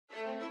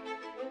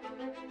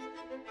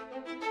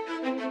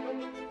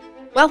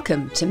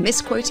Welcome to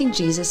Misquoting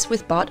Jesus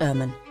with Bart,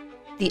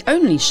 the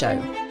only show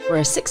where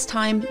a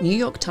 6-time New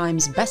York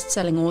Times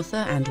best-selling author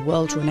and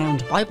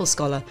world-renowned Bible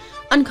scholar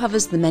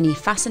uncovers the many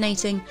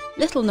fascinating,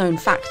 little-known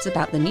facts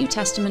about the New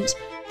Testament,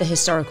 the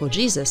historical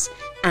Jesus,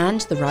 and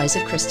the rise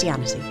of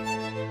Christianity.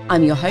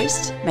 I'm your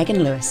host,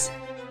 Megan Lewis.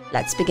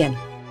 Let's begin.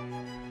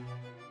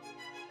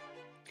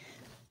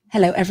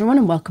 Hello everyone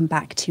and welcome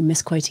back to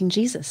Misquoting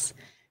Jesus.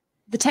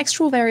 The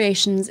textual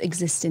variations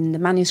exist in the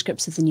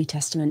manuscripts of the New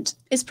Testament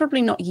is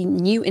probably not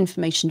new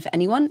information for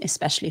anyone,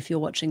 especially if you're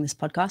watching this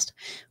podcast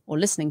or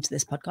listening to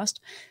this podcast.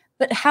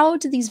 But how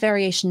do these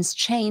variations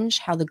change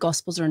how the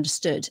Gospels are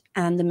understood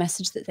and the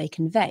message that they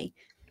convey?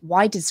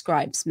 Why did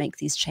scribes make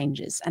these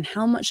changes? And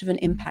how much of an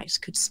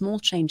impact could small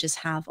changes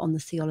have on the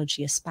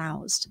theology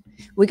espoused?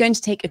 We're going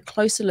to take a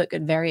closer look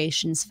at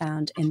variations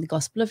found in the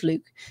Gospel of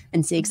Luke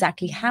and see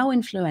exactly how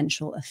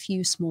influential a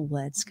few small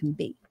words can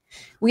be.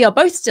 We are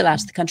both still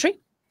out of the country,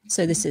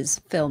 so this is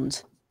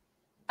filmed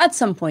at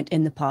some point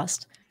in the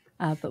past,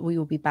 but we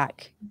will be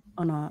back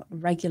on our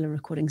regular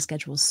recording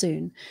schedule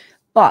soon.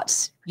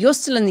 But you're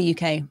still in the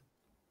UK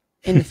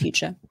in the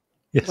future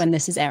Yes. when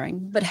this is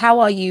airing. But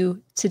how are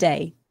you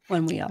today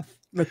when we are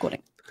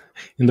recording?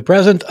 In the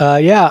present,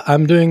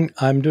 I'm doing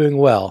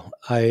well.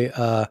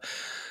 My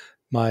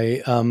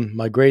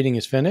grading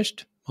is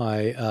finished.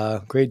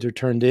 My grades are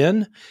turned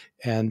in,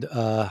 and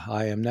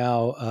I am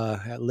now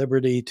at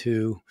liberty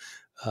to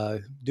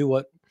do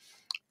what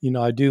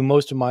I do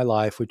most of my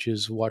life, which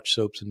is watch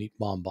soaps and eat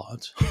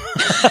bonbons.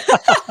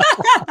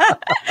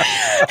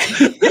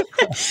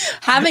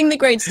 Having the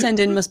grades turned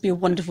in must be a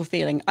wonderful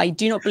feeling. I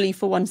do not believe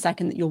for one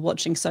second that you're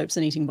watching soaps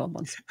and eating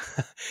bonbons.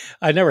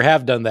 I never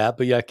have done that,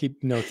 but yeah, I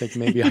keep thinking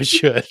maybe I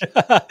should.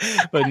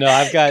 But no,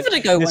 I've got. Give it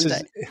a go one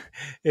day.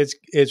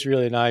 It's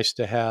really nice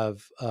to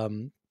have.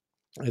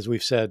 As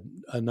we've said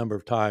a number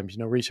of times,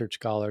 research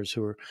scholars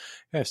who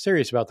are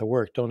serious about the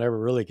work don't ever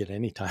really get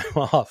any time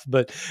off.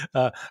 But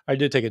I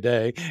did take a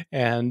day,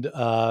 and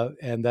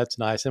that's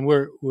nice. And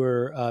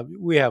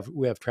we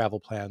have travel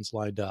plans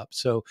lined up.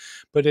 So,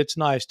 but it's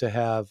nice to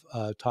have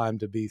time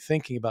to be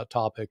thinking about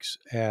topics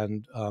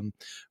and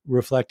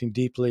reflecting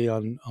deeply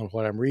on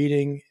what I'm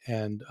reading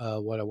and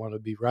what I want to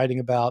be writing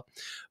about,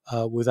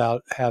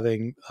 without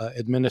having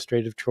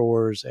administrative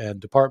chores and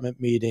department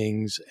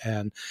meetings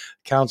and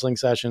counseling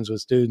sessions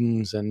with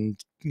students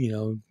and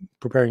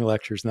preparing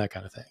lectures and that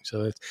kind of thing.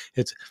 So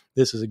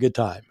this is a good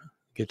time.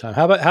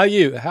 How about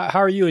how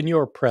are you in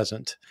your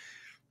present?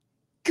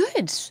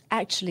 Good,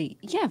 actually.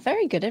 Yeah,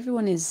 very good.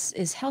 Everyone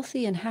is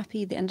healthy and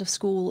happy. The end of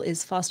school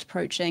is fast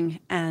approaching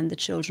and the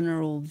children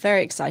are all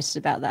very excited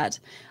about that.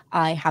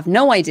 I have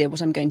no idea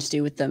what I'm going to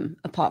do with them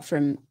apart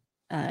from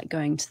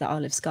going to the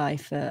Isle of Skye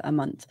for a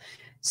month.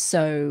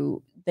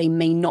 So they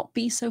may not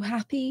be so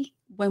happy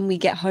when we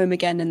get home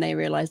again and they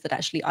realize that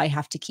actually I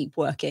have to keep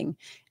working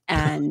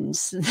and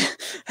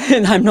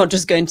I'm not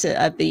just going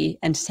to be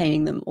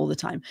entertaining them all the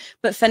time.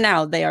 But for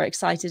now, they are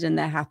excited and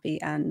they're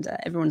happy and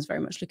everyone's very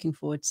much looking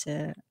forward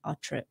to our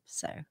trip.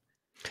 So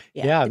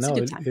it's a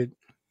good time.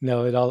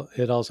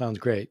 It all sounds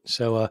great.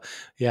 So,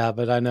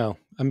 but I know.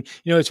 I mean,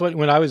 it's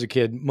when I was a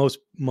kid, most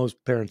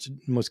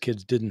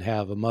kids didn't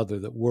have a mother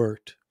that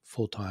worked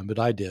full time, but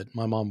I did.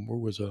 My mom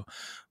was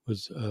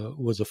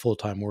a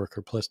full-time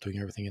worker plus doing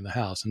everything in the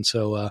house. And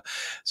so,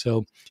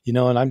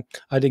 and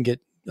I didn't get,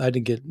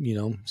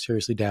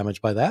 seriously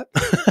damaged by that.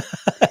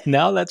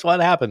 Now that's what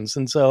happens.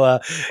 And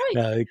so,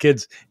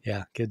 kids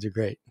are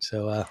great.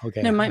 So,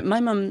 okay. No, my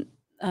mom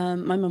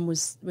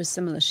was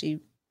similar.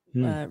 She,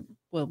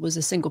 was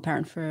a single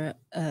parent for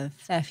a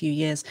fair few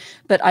years,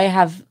 but I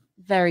have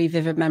very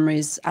vivid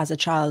memories as a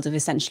child of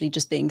essentially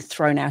just being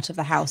thrown out of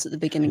the house at the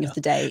beginning of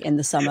the day in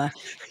the summer.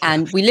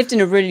 And we lived in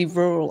a really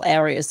rural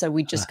area, so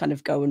we just kind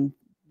of go and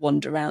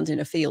wander around in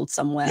a field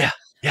somewhere.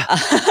 Yeah.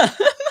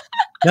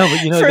 No,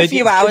 but for a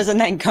few hours and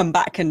then come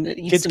back and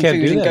eat some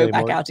food and go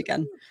anymore. Back out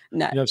again.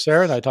 No.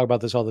 Sarah and I talk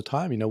about this all the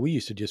time. We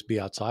used to just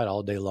be outside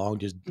all day long,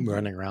 just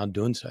running around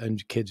doing stuff,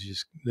 and kids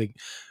just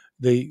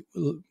they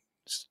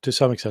to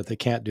some extent, they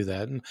can't do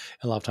that. And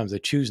a lot of times they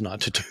choose not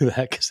to do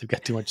that because they've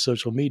got too much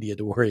social media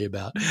to worry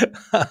about.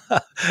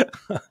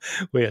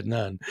 We had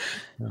none.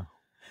 No.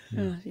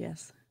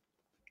 Yes.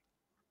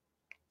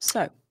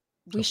 So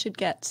we should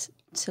get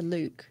to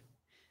Luke.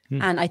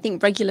 And I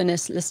think regular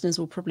listeners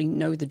will probably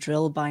know the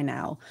drill by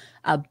now.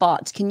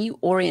 But can you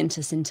orient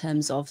us in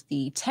terms of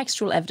the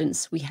textual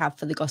evidence we have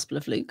for the Gospel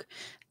of Luke?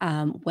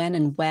 When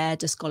and where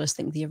do scholars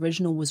think the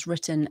original was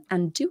written?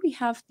 And do we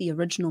have the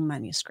original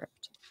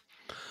manuscript?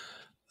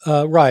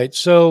 Right.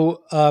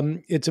 So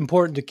it's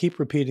important to keep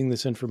repeating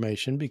this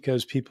information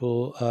because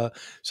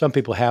some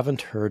people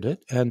haven't heard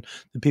it, and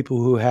the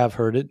people who have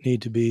heard it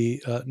need to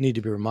be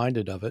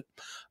reminded of it.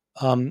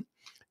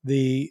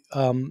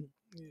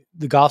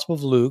 The Gospel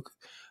of Luke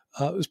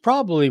was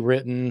probably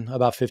written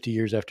about 50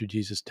 years after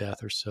Jesus'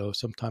 death or so,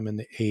 sometime in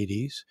the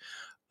 80s.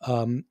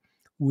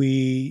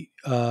 We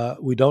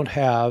don't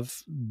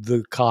have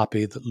the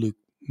copy that Luke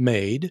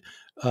made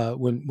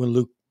when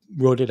Luke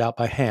wrote it out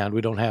by hand.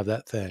 We don't have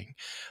that thing.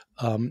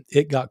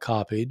 It got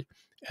copied,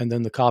 and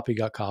then the copy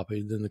got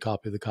copied, then the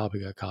copy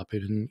got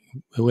copied, and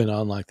it went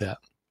on like that.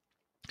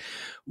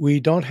 We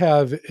don't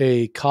have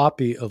a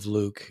copy of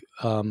Luke,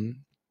 and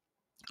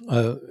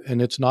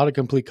it's not a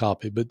complete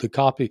copy, but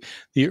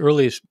the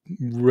earliest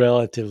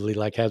relatively,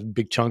 like, has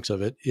big chunks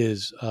of it,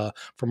 is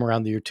from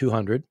around the year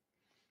 200.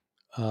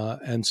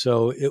 And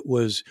so it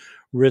was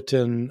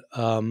written,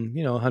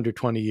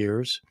 120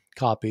 years,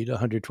 copied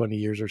 120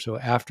 years or so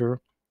after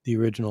the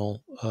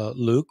original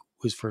Luke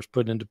was first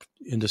put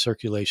into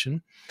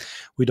circulation.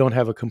 We don't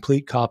have a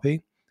complete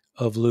copy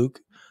of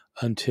Luke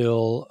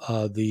until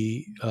toward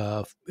the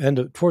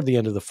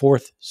end of the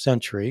 4th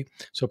century.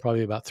 So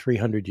probably about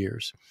 300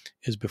 years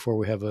is before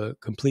we have a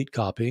complete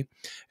copy.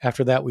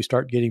 After that, we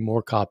start getting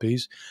more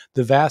copies.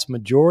 The vast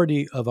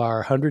majority of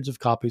our hundreds of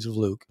copies of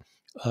Luke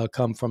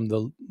come from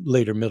the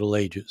later Middle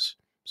Ages,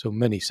 so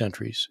many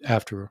centuries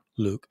after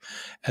Luke.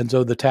 And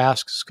so the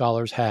task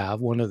scholars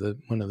have, one of the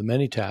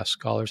many tasks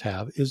scholars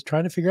have, is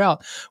trying to figure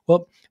out,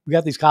 well, we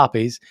got these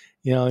copies,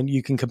 and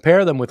you can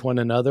compare them with one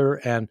another,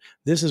 and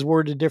this is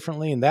worded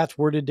differently and that's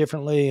worded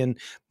differently, and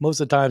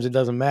most of the times it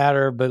doesn't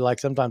matter, but like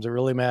sometimes it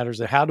really matters.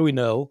 And how do we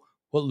know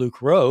what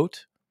Luke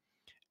wrote?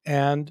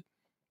 And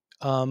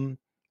what do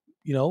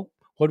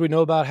we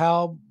know about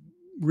how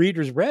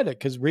readers read it?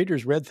 Because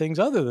readers read things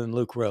other than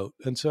Luke wrote.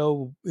 And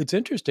so it's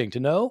interesting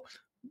to know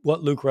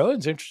what Luke wrote.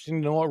 It's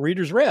interesting to know what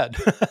readers read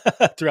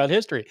throughout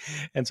history.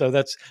 And so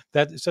that's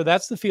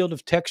the field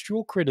of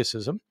textual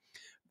criticism.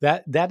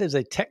 That is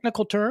a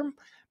technical term.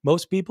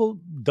 Most people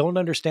don't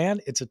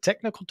understand. It's a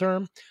technical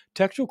term.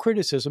 Textual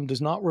criticism does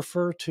not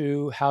refer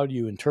to how do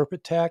you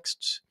interpret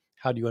texts,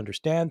 how do you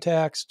understand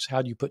texts,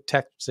 how do you put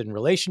texts in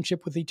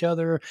relationship with each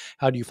other,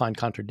 how do you find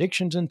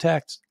contradictions in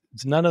texts.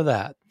 It's none of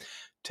that.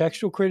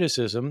 Textual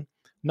criticism,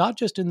 not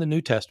just in the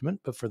New Testament,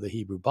 but for the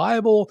Hebrew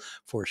Bible,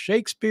 for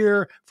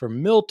Shakespeare, for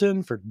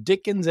Milton, for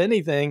Dickens,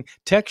 anything,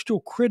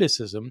 textual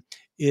criticism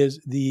is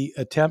the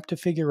attempt to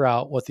figure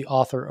out what the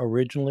author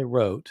originally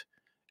wrote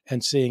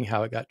and seeing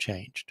how it got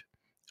changed.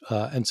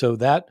 And so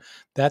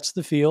that's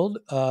the field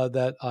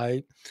that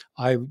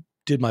I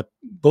did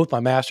both my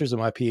master's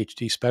and my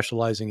PhD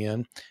specializing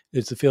in.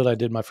 It's the field I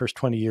did my first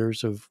 20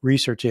 years of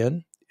research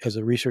in as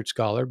a research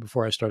scholar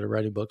before I started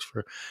writing books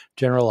for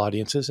general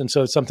audiences. And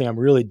so it's something I'm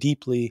really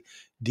deeply,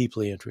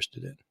 deeply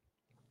interested in.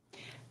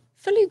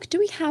 For Luke, do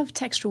we have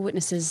textual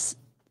witnesses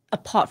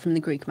apart from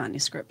the Greek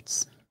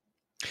manuscripts?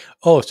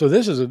 Oh, so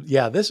this is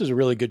a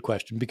really good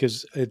question,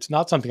 because it's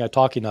not something I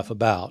talk enough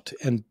about,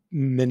 and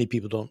many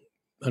people don't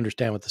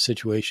understand what the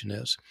situation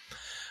is.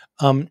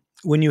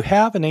 When you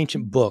have an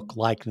ancient book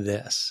like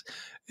this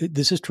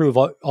is true of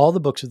all the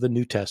books of the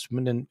New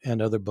Testament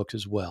and other books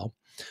as well.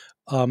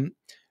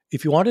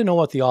 If you want to know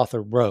what the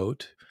author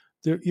wrote,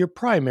 your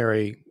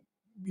primary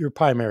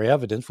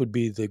evidence would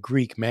be the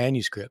Greek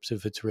manuscripts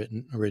if it's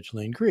written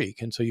originally in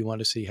Greek. And so you want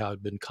to see how it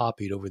had been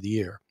copied over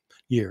the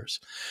years.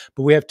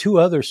 But we have two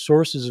other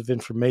sources of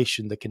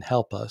information that can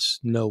help us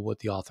know what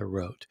the author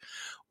wrote.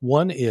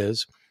 One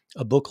is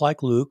a book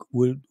like Luke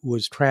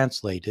was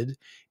translated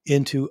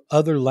into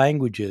other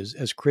languages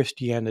as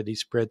Christianity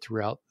spread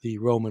throughout the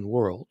Roman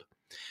world.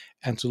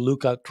 And so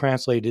Luke got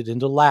translated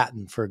into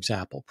Latin, for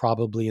example,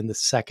 probably in the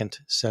 2nd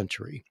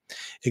century.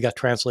 It got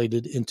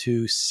translated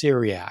into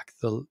Syriac,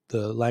 the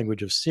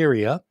language of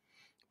Syria,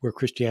 where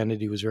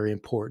Christianity was very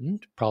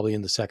important, probably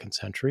in the 2nd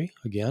century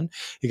again.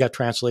 It got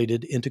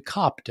translated into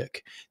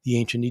Coptic, the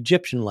ancient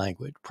Egyptian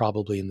language,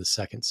 probably in the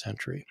 2nd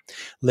century.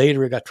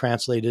 Later, it got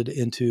translated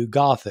into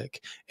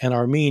Gothic and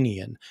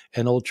Armenian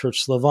and Old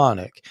Church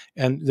Slavonic.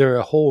 And there are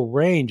a whole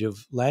range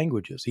of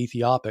languages,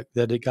 Ethiopic,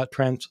 that it got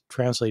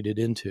translated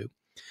into.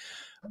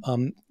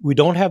 We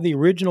don't have the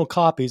original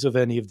copies of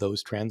any of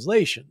those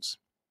translations,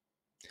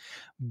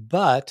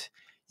 but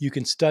you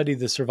can study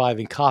the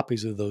surviving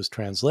copies of those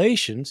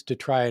translations to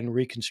try and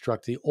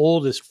reconstruct the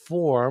oldest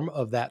form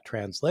of that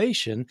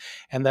translation.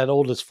 And that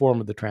oldest form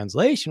of the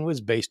translation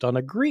was based on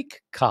a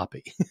Greek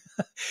copy.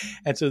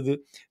 And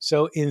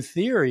so in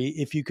theory,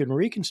 if you can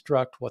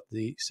reconstruct what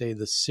the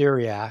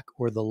Syriac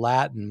or the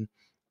Latin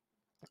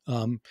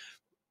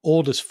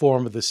oldest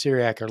form of the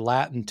Syriac or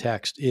Latin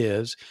text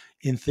is,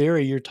 in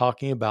theory, you're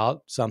talking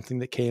about something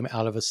that came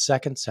out of a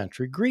 2nd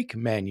century Greek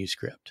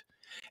manuscript.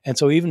 And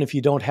so even if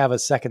you don't have a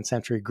 2nd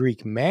century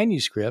Greek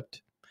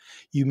manuscript,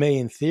 you may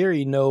in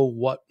theory know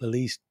what at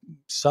least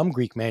some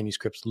Greek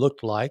manuscripts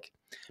looked like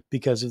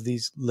because of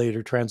these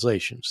later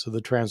translations. So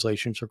the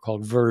translations are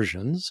called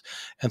versions.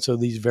 And so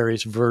these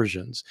various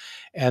versions.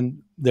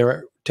 And there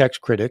are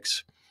text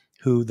critics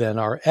who then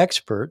are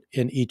expert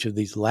in each of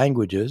these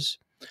languages,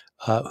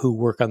 who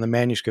work on the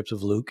manuscripts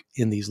of Luke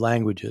in these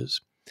languages.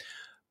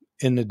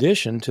 In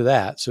addition to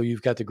that, so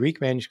you've got the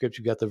Greek manuscripts,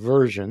 you've got the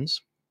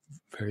versions,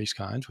 various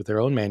kinds with their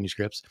own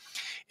manuscripts.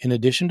 In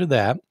addition to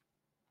that,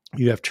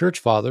 you have church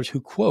fathers who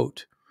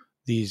quote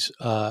these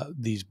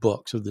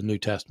books of the New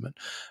Testament.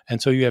 And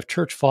so you have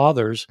church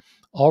fathers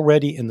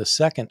already in the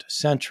 2nd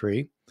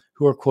century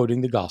who are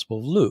quoting the Gospel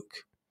of Luke.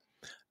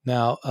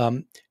 Now,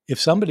 if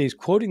somebody's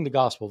quoting the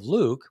Gospel of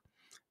Luke,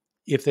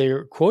 if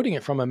they're quoting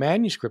it from a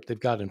manuscript they've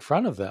got in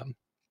front of them,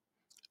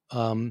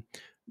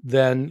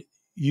 then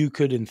you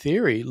could, in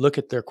theory, look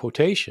at their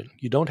quotation.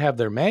 You don't have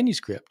their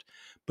manuscript,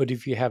 but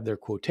if you have their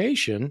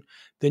quotation,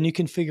 then you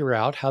can figure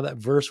out how that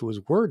verse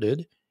was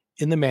worded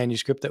in the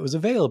manuscript that was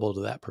available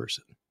to that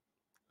person.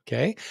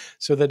 Okay,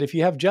 so that if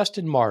you have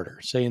Justin Martyr,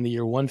 say in the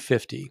year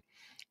 150,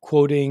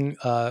 quoting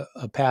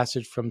a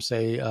passage from,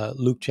 say,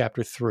 Luke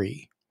chapter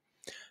 3,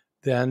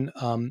 then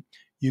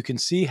you can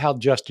see how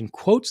Justin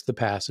quotes the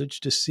passage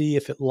to see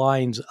if it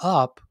lines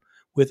up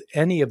with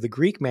any of the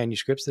Greek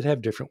manuscripts that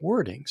have different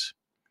wordings.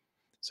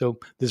 So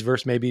this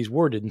verse maybe is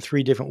worded in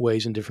 3 different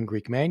ways in different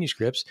Greek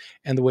manuscripts,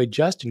 and the way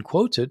Justin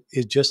quotes it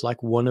is just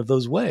like one of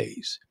those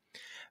ways.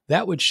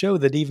 That would show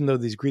that even though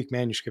these Greek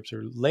manuscripts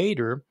are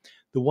later,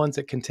 the ones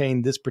that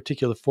contain this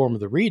particular form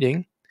of the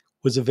reading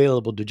was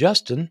available to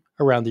Justin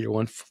around the year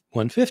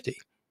 150.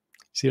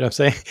 See what I'm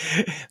saying?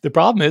 The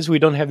problem is we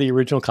don't have the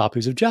original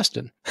copies of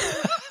Justin.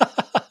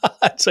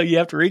 So you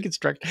have to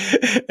reconstruct.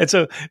 And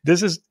so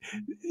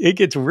it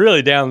gets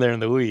really down there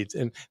in the weeds.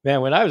 And man,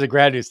 when I was a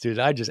graduate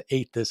student, I just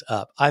ate this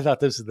up. I thought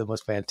this is the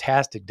most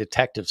fantastic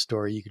detective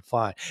story you could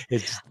find.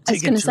 It's I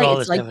was going to say,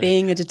 it's like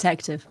being a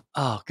detective.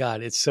 Oh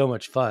God, it's so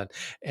much fun.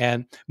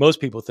 And most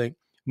people think,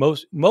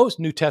 most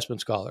New Testament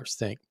scholars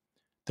think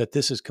that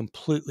this is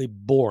completely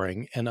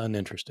boring and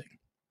uninteresting.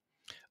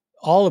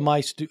 All of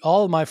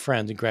my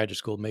friends in graduate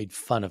school made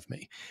fun of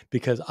me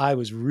because I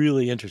was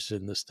really interested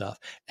in this stuff.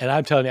 And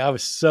I'm telling you, I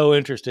was so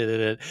interested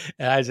in it.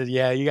 And I said,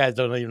 yeah, you guys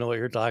don't even know what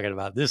you're talking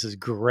about. This is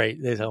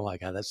great. They said, oh my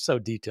God, that's so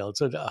detailed.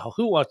 So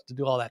who wants to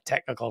do all that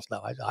technical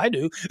stuff? I said, I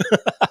do.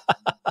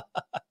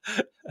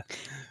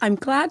 I'm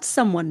glad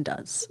someone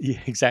does. Yeah,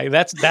 exactly.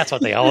 That's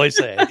what they always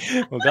say.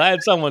 I'm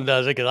glad someone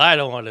does it because I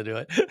don't want to do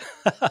it.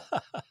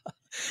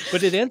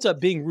 But it ends up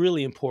being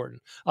really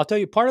important. I'll tell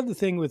you, part of the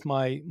thing with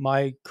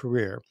my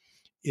career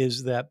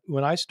is that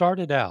when I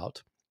started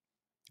out,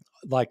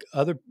 like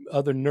other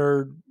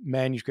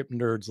manuscript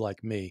nerds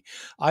like me,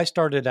 I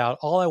started out,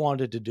 all I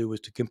wanted to do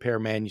was to compare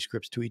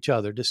manuscripts to each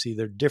other to see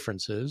their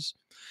differences.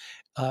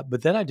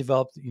 But then I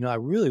developed, I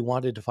really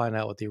wanted to find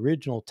out what the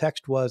original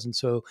text was. And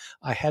so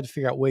I had to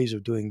figure out ways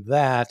of doing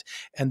that.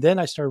 And then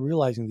I started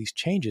realizing these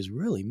changes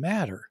really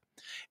matter.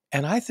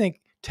 And I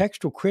think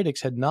textual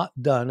critics had not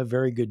done a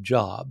very good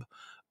job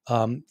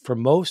for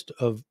most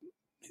of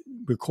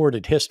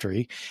recorded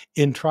history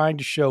in trying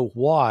to show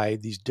why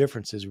these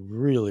differences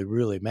really,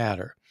 really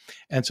matter.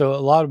 And so a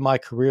lot of my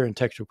career in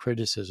textual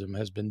criticism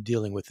has been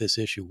dealing with this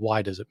issue.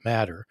 Why does it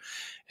matter?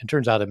 And it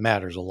turns out it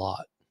matters a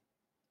lot.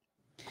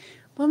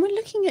 When we're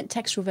looking at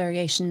textual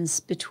variations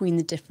between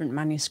the different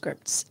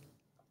manuscripts,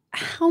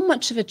 how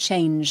much of a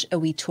change are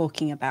we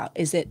talking about?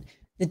 Is it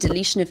the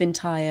deletion of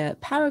entire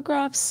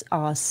paragraphs?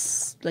 Are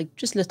like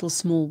just little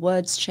small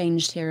words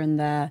changed here and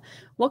there?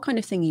 What kind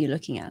of thing are you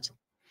looking at?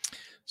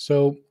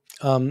 So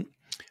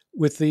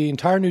with the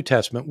entire New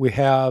Testament, we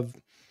have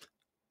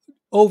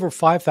over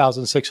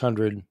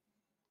 5,600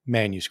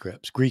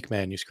 manuscripts, Greek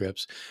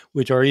manuscripts,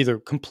 which are either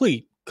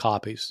complete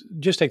copies.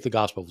 Just take the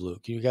Gospel of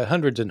Luke. You got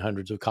hundreds and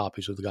hundreds of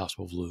copies of the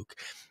Gospel of Luke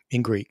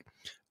in Greek.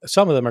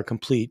 Some of them are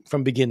complete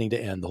from beginning to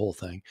end, the whole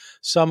thing.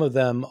 Some of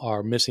them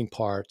are missing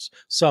parts.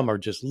 Some are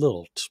just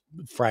little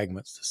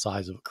fragments the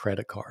size of a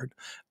credit card,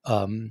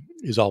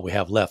 is all we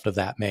have left of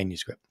that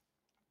manuscript.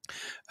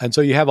 And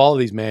so you have all of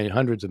these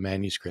hundreds of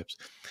manuscripts.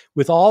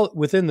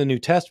 Within the New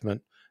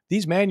Testament,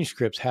 these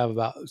manuscripts have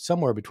about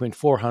somewhere between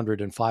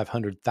 400 and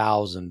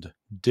 500,000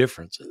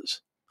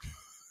 differences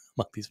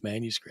among these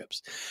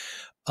manuscripts.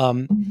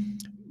 And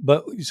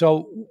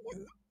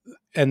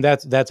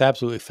that's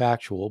absolutely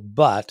factual,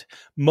 but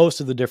most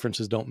of the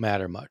differences don't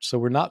matter much. So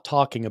we're not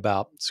talking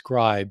about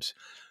scribes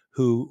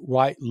who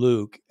write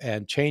Luke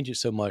and change it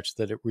so much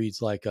that it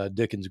reads like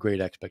Dickens' Great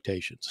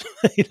Expectations.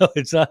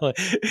 It's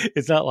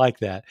not like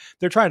that.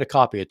 They're trying to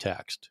copy a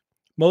text.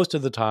 Most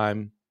of the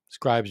time,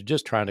 scribes are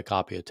just trying to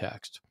copy a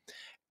text,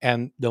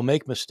 and they'll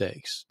make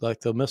mistakes.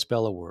 Like they'll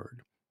misspell a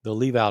word, they'll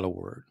leave out a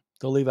word,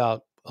 they'll leave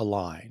out a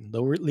line,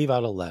 they'll leave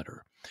out a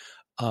letter.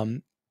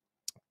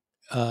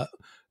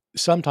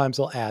 Sometimes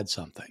they'll add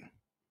something.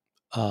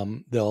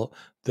 They'll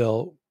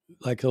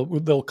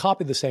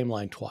copy the same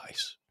line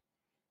twice,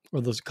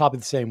 or they'll copy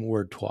the same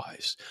word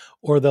twice,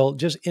 or they'll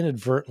just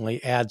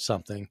inadvertently add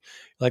something.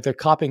 Like they're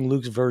copying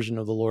Luke's version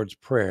of the Lord's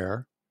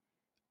Prayer,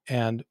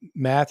 and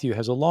Matthew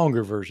has a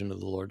longer version of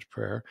the Lord's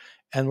Prayer.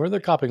 And where they're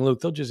copying Luke,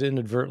 they'll just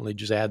inadvertently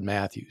just add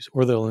Matthew's,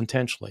 or they'll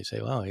intentionally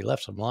say, well, he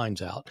left some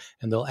lines out,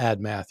 and they'll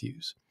add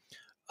Matthew's.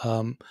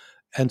 And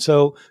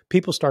so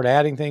people start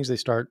adding things, they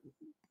start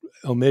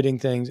omitting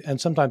things,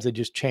 and sometimes they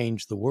just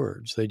change the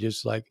words. They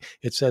just, like,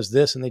 it says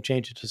this and they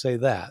change it to say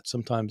that,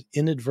 sometimes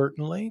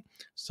inadvertently,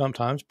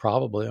 sometimes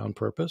probably on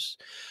purpose.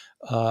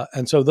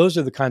 And so those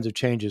are the kinds of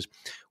changes.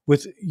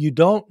 You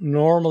don't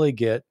normally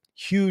get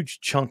huge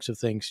chunks of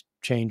things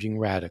changing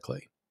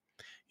radically.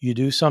 You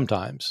do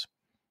sometimes.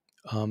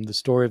 The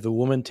story of the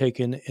woman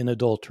taken in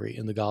adultery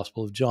in the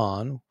Gospel of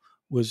John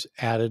was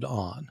added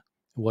on.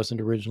 It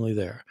wasn't originally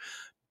there.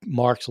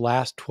 Mark's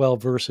last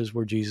 12 verses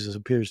where Jesus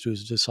appears to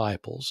his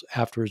disciples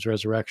after his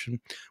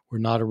resurrection were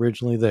not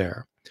originally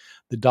there.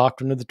 The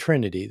doctrine of the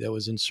Trinity that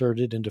was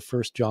inserted into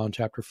 1 John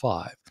chapter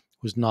 5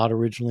 was not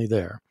originally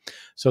there.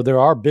 So there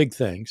are big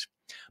things.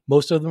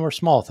 Most of them are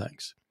small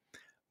things.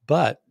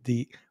 But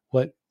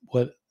what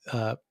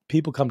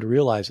people come to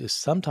realize is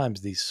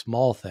sometimes these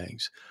small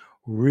things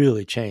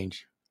really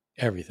change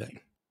everything.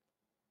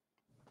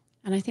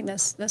 And I think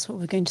that's what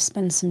we're going to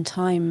spend some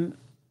time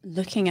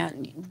looking at.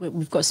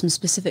 We've got some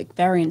specific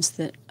variants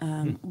that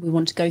we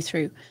want to go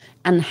through,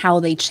 and how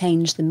they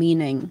change the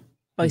meaning,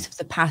 both of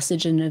the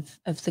passage and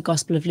of the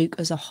Gospel of Luke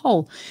as a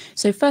whole.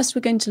 So first,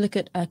 we're going to look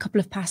at a couple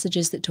of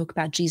passages that talk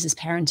about Jesus'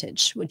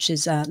 parentage, which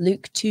is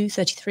Luke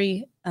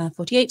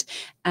 2:33-48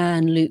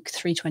 and Luke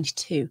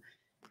 3:22.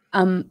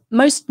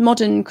 Most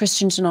modern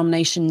Christian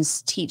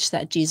denominations teach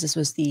that Jesus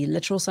was the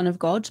literal Son of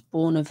God,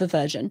 born of a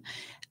virgin.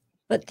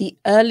 But the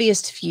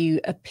earliest view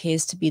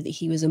appears to be that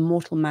he was a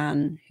mortal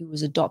man who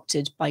was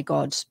adopted by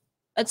God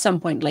at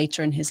some point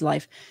later in his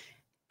life.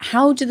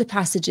 How do the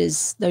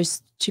passages,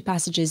 those two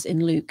passages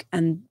in Luke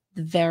and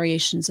the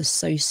variations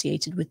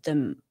associated with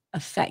them,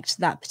 affect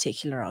that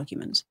particular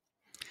argument?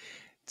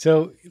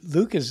 So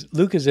Luke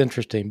is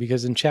interesting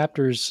because in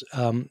chapters,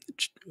 I'll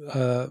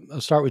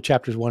start with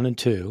chapters 1 and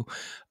 2.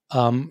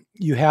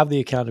 You have the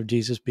account of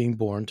Jesus being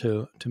born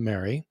to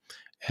Mary,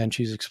 and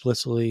she's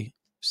explicitly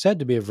said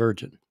to be a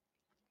virgin.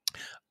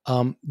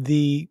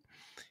 The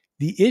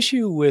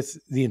issue with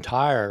the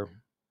entire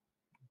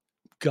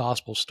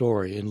gospel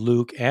story in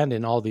Luke and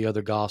in all the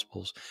other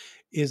gospels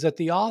is that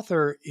the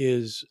author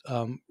is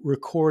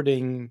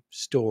recording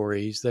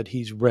stories that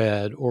he's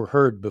read or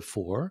heard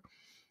before.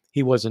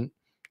 He wasn't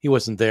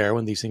there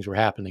when these things were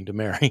happening to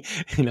Mary,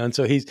 and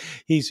so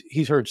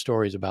he's heard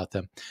stories about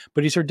them,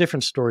 but he's heard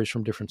different stories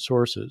from different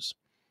sources.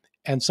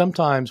 And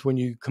sometimes when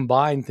you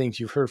combine things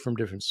you've heard from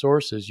different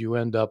sources, you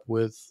end up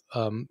with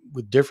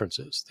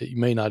differences that you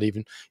may not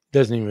even,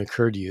 doesn't even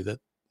occur to you that,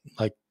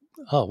 like,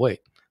 oh, wait,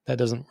 that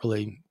doesn't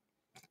really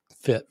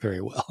fit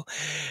very well.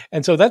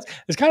 And so that's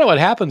kind of what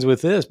happens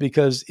with this,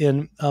 because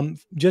in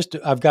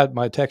I've got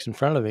my text in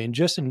front of me, and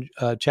just in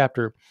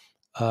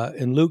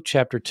in Luke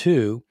chapter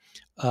 2,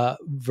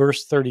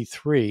 verse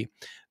 33,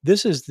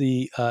 this is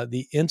the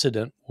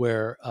incident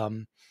where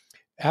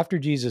after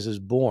Jesus is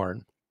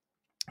born,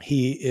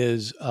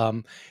 he's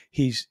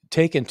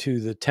taken to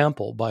the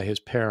temple by his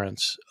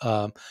parents,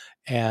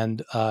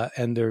 and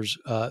there's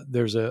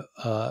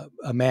a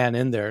man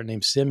in there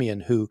named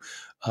Simeon who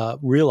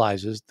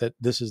realizes that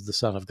this is the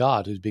Son of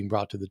God who's being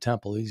brought to the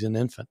temple. He's an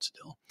infant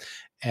still,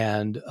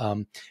 and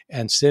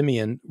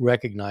Simeon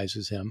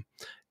recognizes him,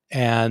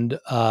 and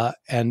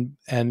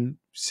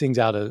sings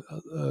out a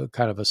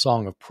kind of a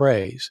song of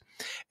praise.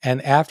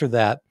 And after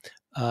that,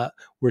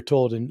 we're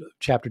told in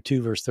chapter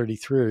 2, verse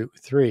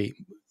 33,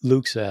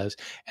 Luke says,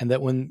 and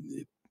that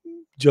when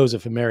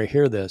Joseph and Mary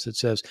hear this, it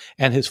says,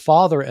 and his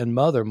father and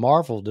mother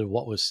marveled at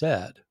what was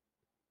said.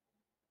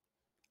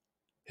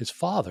 His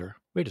father,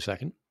 wait a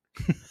second.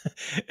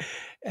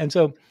 And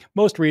so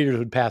most readers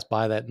would pass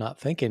by that, not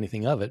think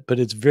anything of it. But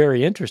it's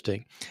very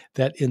interesting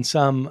that in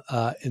some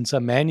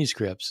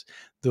manuscripts,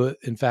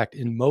 in fact,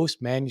 in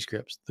most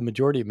manuscripts, the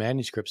majority of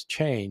manuscripts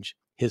change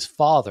his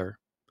father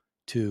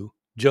to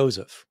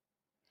Joseph.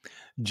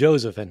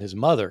 Joseph and his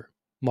mother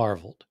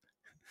marveled.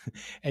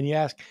 And you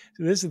ask,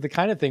 this is the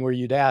kind of thing where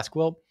you'd ask,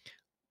 well,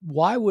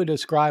 why would a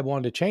scribe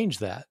want to change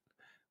that?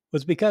 Well,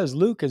 it's because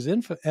Luke has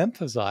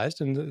emphasized,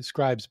 and the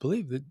scribes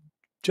believe, that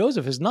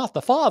Joseph is not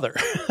the father.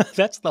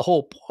 That's the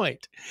whole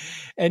point.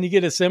 And you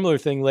get a similar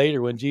thing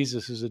later when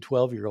Jesus is a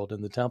 12-year-old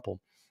in the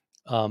temple.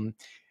 In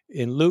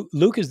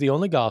Luke is the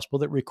only gospel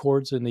that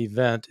records an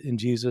event in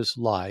Jesus'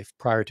 life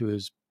prior to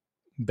his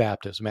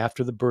baptism,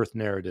 after the birth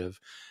narrative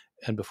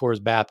and before his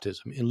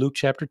baptism. In Luke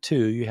chapter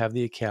 2, you have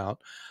the account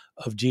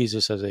of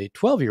Jesus as a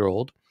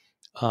 12-year-old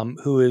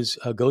who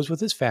goes with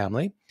his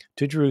family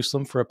to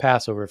Jerusalem for a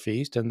Passover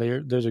feast. And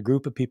there's a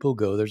group of people who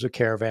go. There's a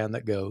caravan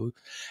that goes,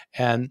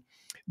 and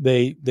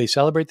they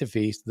celebrate the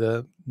feast.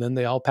 Then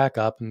they all pack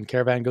up, and the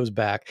caravan goes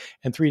back.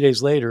 And 3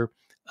 days later,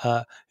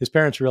 his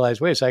parents realize,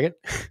 wait a second,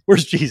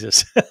 where's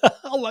Jesus?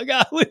 Oh my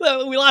God, we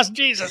lost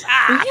Jesus.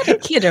 We had a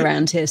kid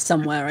around here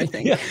somewhere, I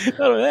think. Yeah,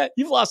 not only that,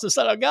 you've lost the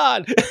Son of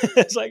God.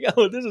 It's like,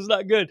 oh, this is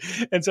not good.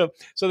 And so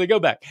they go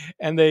back,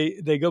 and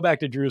they go back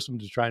to Jerusalem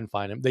to try and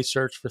find him. They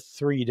search for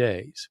 3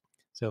 days.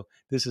 So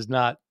this is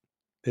not,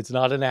 it's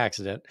not an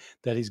accident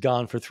that he's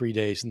gone for 3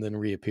 days and then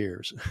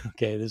reappears.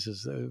 Okay, this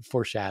is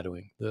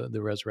foreshadowing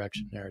the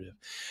resurrection narrative.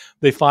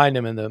 They find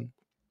him in the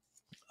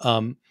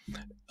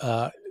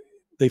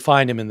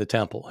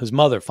temple. His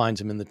mother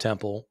finds him in the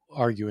temple,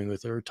 arguing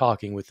with her,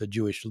 talking with the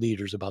Jewish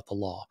leaders about the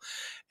law.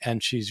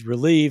 And she's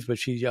relieved, but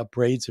she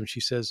upbraids him. She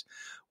says,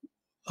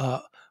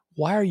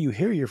 why are you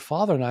here? Your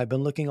father and I have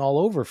been looking all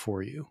over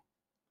for you.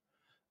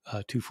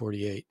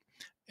 2:48.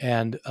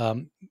 And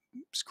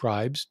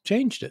scribes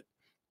changed it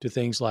to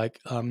things like,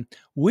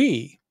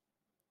 we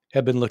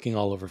have been looking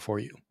all over for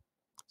you,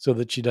 so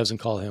that she doesn't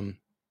call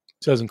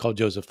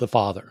Joseph the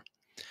father.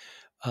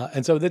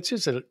 And so that's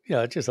just a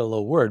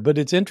little word, but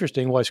it's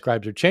interesting why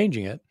scribes are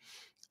changing it.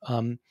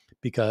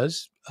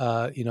 Because,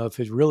 if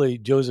it's really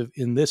Joseph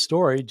in this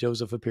story,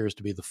 Joseph appears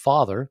to be the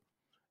father.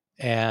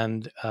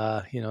 And,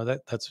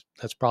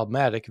 that's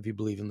problematic if you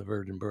believe in the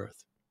virgin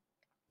birth.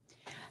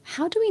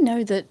 How do we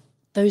know that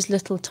those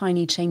little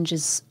tiny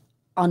changes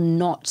are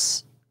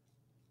not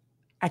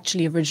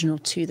actually original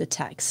to the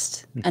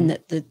text, and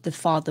that the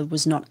father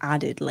was not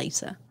added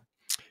later?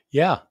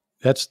 Yeah,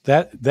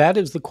 that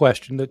is the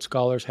question that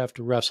scholars have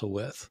to wrestle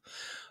with.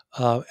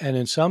 And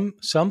in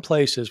some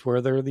places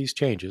where there are these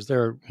changes,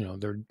 there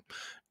are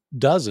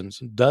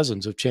dozens and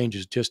dozens of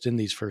changes just in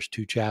these first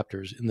 2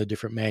 chapters in the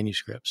different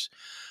manuscripts.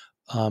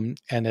 And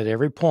at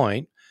every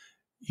point,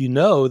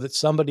 that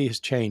somebody has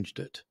changed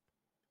it,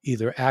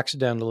 either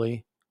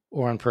accidentally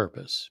or on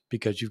purpose,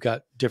 because you've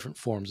got different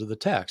forms of the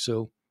text.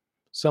 So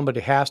somebody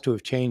has to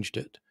have changed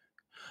it.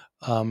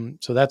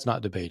 So that's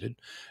not debated.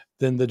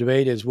 Then the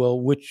debate is, well,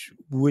 which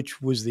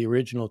was the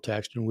original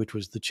text and which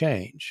was the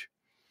change?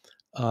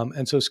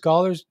 And so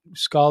scholars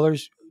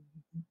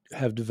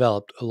have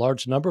developed a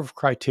large number of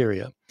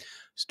criteria,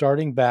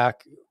 starting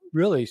back,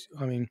 really,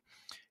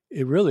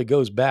 it really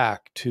goes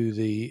back to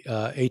the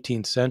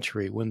 18th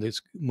century when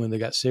they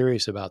got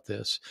serious about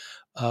this.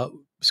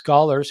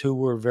 Scholars who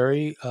were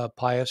very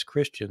pious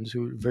Christians,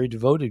 who were very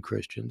devoted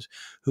Christians,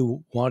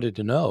 who wanted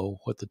to know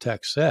what the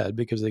text said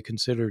because they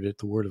considered it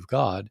the Word of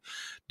God,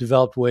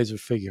 developed ways of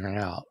figuring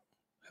out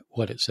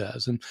what it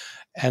says.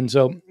 And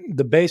so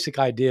the basic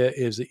idea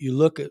is that you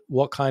look at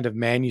what kind of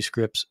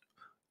manuscripts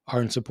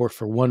are in support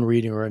for one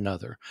reading or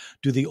another.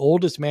 Do the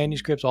oldest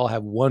manuscripts all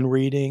have one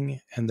reading,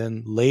 and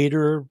then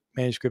later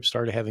manuscripts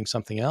started having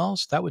something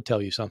else? That would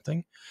tell you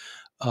something.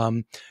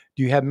 Do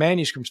you have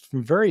manuscripts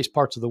from various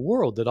parts of the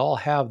world that all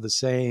have the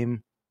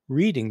same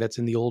reading that's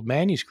in the old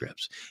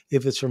manuscripts?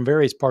 If it's from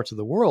various parts of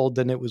the world,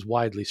 then it was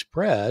widely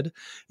spread.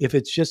 If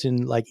it's just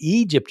in like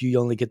Egypt, you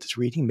only get this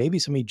reading. Maybe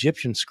some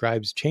Egyptian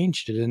scribes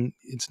changed it and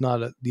it's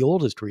not the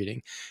oldest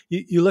reading.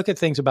 You look at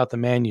things about the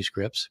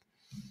manuscripts.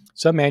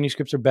 Some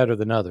manuscripts are better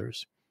than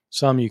others.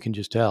 Some you can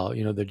just tell,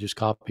 they're just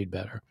copied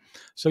better.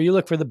 So you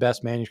look for the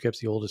best manuscripts,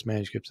 the oldest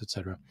manuscripts,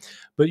 etc.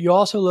 But you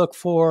also look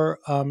for,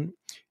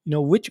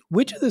 which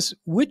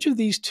of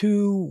these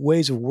 2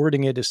 ways of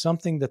wording it is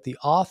something that the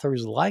author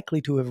is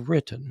likely to have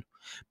written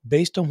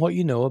based on what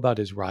you know about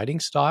his writing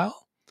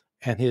style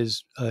and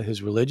his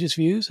religious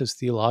views, his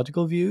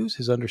theological views,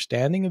 his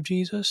understanding of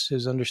Jesus,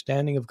 his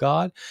understanding of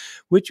God.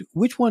 Which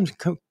one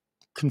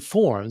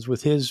conforms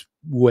with his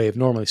way of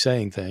normally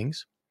saying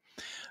things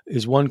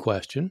is one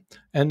question.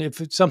 And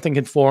if something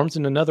conforms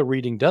and another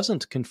reading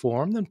doesn't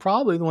conform, then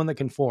probably the one that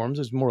conforms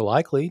is more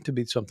likely to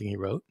be something he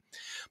wrote.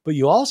 But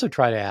you also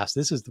try to ask,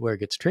 this is where it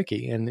gets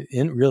tricky and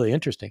really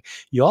interesting.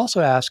 You also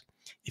ask,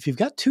 if you've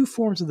got 2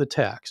 forms of the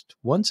text,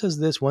 one says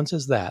this, one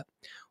says that,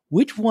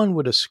 which one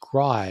would a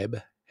scribe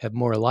have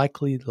more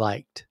likely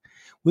liked?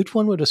 Which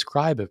one would a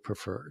scribe have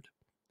preferred?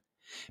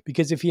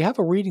 Because if you have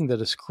a reading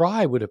that a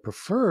scribe would have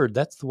preferred,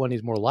 that's the one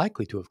he's more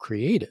likely to have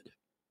created.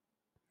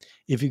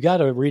 If you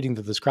got a reading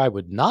that the scribe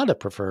would not have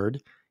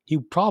preferred, he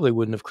probably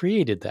wouldn't have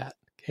created that.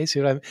 Okay, see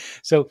what I mean?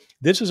 So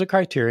this was a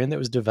criterion that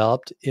was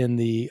developed in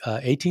the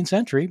 18th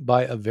century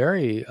by a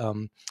very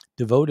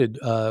devoted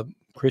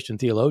Christian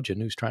theologian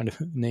who's trying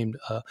to named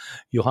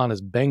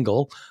Johannes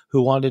Bengel,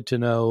 who wanted to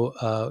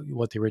know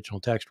what the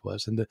original text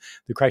was. And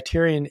the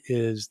criterion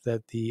is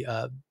that the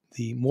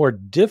more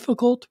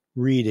difficult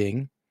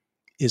reading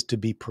is to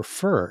be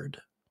preferred.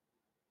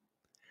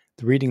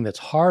 The reading that's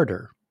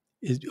harder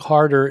is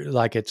harder,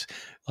 like it's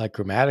like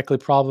grammatically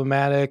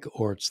problematic,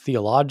 or it's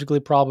theologically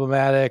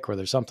problematic, or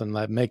there's something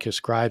that makes a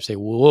scribe say,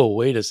 whoa,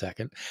 wait a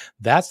second.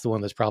 That's the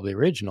one that's probably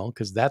original,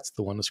 because that's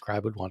the one the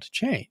scribe would want to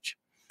change.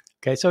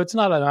 Okay, so it's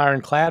not an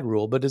ironclad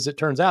rule, but as it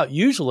turns out,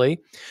 usually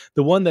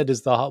the one that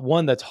is the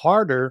one that's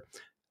harder,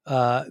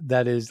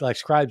 that is like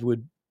scribes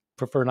would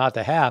prefer not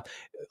to have,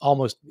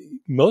 almost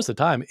most of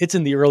the time, it's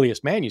in the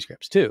earliest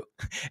manuscripts too.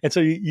 And so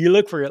you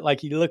look for it,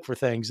 like you look for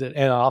things that,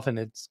 and often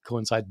it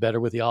coincides better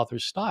with the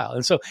author's style.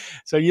 And so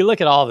you look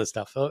at all this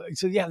stuff. So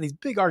yeah, these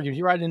big arguments,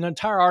 you write an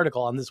entire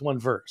article on this one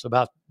verse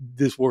about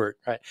this word,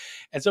 right?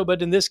 And so,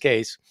 but in this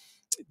case,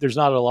 there's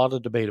not a lot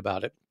of debate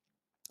about it.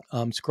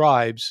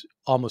 Scribes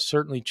almost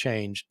certainly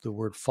changed the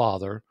word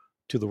father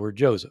to the word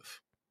Joseph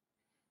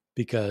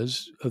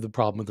because of the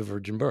problem with the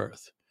virgin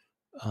birth.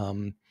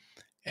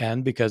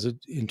 And because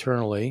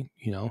internally,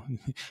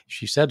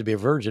 she said to be a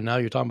virgin. Now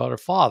you're talking about her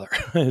father,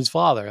 his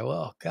father.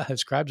 Well, God,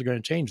 scribes are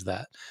going to change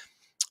that.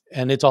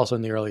 And it's also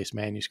in the earliest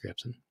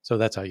manuscripts. And so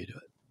that's how you do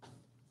it.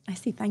 I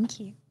see.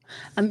 Thank you.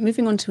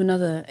 Moving on to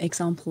another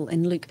example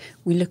in Luke,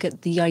 we look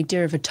at the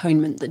idea of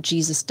atonement, that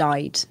Jesus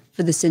died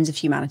for the sins of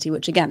humanity,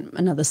 which again,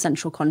 another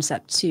central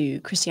concept to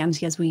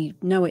Christianity as we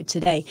know it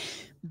today,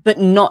 but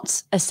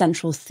not a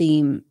central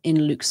theme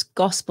in Luke's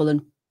gospel,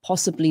 and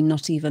possibly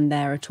not even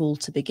there at all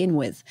to begin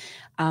with.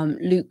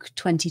 Luke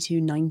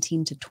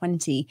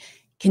 22:19-20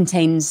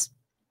 contains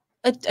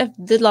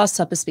the Last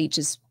Supper speech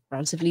is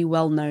relatively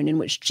well known, in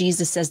which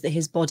Jesus says that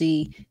his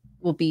body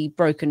will be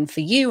broken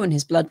for you and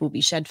his blood will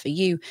be shed for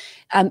you.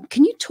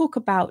 Can you talk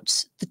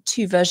about the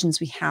two versions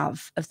we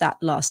have of that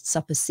Last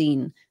Supper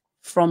scene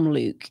from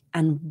Luke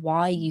and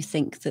why you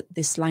think that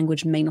this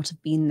language may not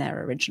have been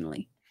there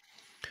originally?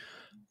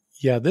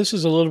 Yeah, this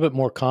is a little bit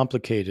more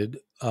complicated,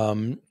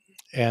 and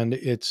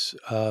it's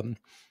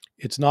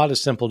not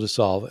as simple to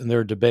solve. And there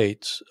are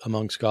debates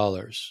among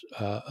scholars,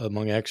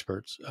 among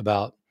experts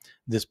about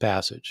this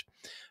passage.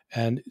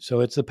 And so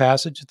it's the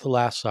passage at the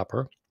Last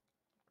Supper.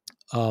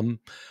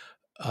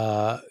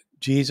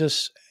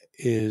 Jesus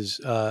is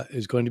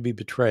going to be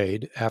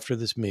betrayed after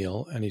this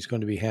meal, and he's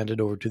going to be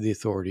handed over to the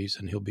authorities,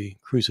 and he'll be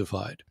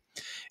crucified.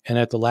 And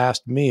at the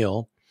last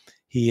meal,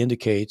 he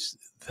indicates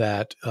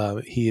that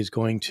he is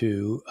going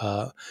to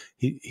that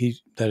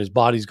his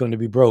body is going to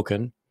be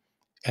broken,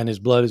 and his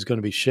blood is going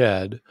to be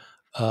shed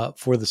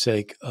for the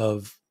sake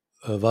of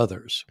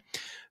others.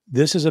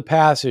 This is a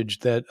passage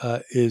that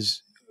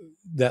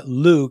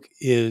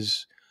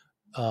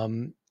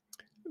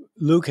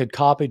Luke had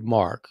copied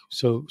Mark,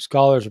 so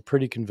scholars are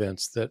pretty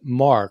convinced that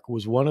Mark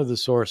was one of the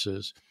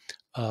sources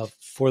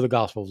for the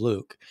Gospel of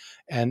Luke,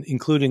 and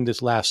including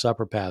this Last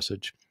Supper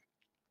passage,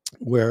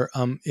 where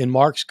in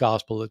Mark's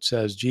Gospel it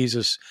says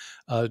Jesus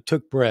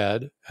took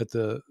bread at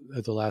the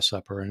Last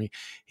Supper, and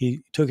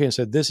he took it and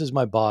said, "This is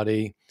my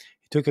body."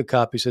 He took a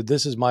cup. He said,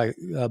 "This is my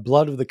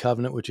blood of the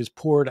covenant, which is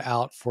poured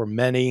out for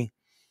many."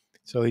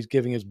 So he's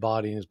giving his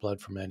body and his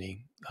blood for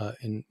many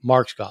in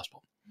Mark's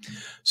Gospel.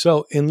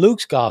 So in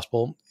Luke's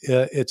Gospel,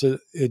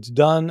 it's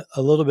done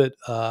a little bit.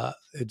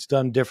 It's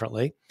done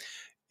differently.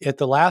 At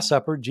the Last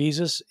Supper,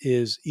 Jesus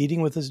is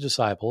eating with his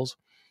disciples,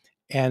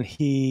 and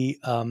he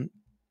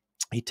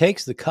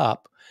takes the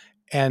cup,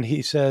 and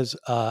he says,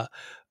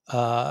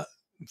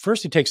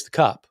 first he takes the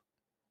cup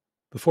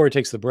before he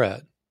takes the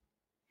bread.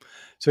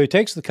 So he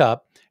takes the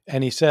cup,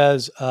 and he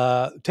says,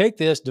 "Take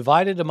this,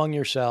 divide it among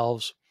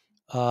yourselves,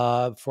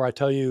 for I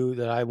tell you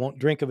that I won't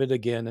drink of it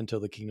again until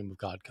the kingdom of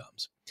God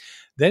comes."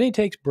 Then he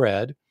takes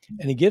bread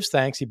and he gives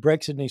thanks. He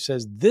breaks it and he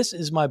says, "This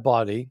is my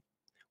body,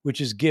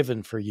 which is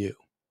given for you.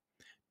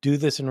 Do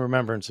this in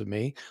remembrance of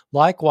me."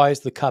 Likewise,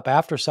 the cup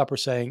after supper,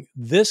 saying,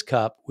 "This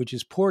cup, which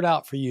is poured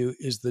out for you,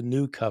 is the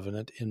new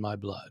covenant in my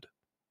blood."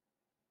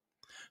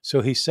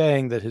 So he's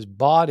saying that his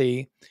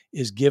body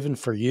is given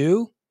for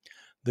you.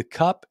 The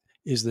cup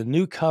is the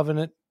new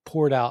covenant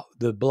poured out,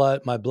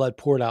 my blood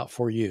poured out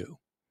for you.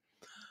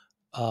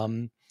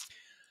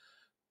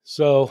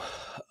 So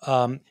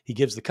he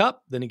gives the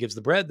cup, then he gives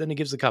the bread, then he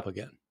gives the cup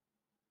again.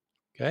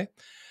 Okay.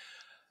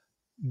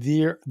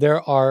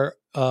 There are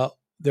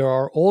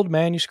old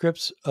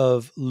manuscripts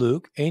of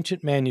Luke,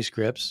 ancient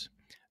manuscripts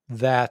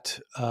that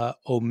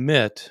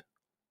omit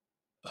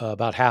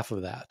about half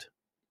of that.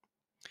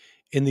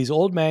 In these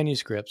old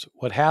manuscripts,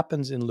 what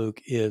happens in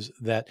Luke is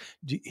that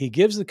he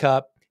gives the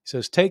cup, he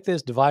says, "Take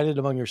this, divide it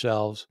among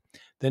yourselves."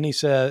 Then he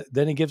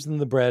gives them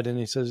the bread and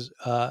he says,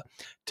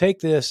 "Take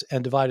this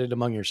and divide it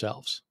among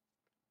yourselves."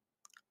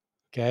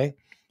 Okay.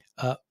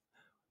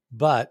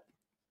 But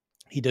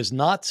he does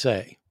not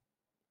say,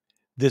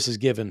 "This is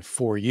given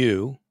for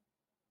you.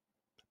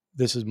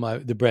 This is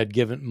the bread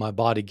given, my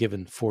body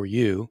given for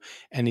you."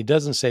 And he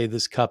doesn't say,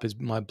 "This cup is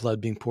my blood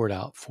being poured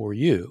out for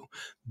you."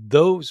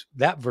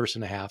 That verse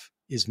and a half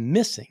is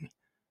missing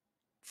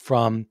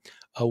from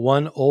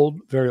one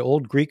very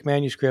old Greek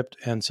manuscript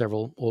and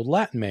several old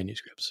Latin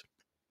manuscripts.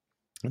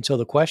 And so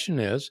the question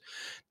is,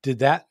 did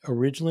that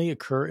originally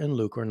occur in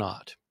Luke or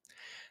not?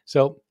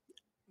 So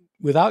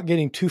without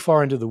getting too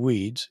far into the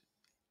weeds,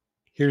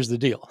 here's the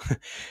deal.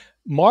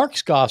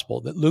 Mark's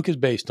gospel that Luke is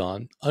based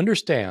on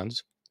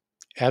understands,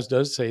 as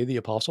does, say, the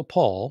Apostle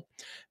Paul,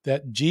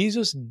 that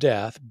Jesus'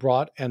 death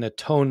brought an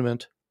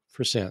atonement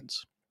for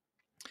sins.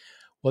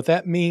 What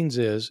that means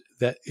is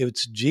that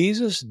it's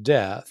Jesus'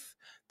 death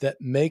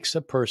that makes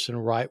a person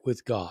right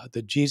with God,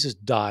 that Jesus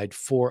died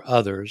for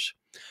others,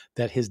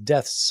 that his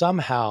death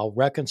somehow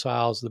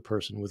reconciles the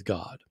person with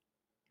God.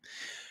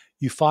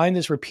 You find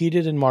this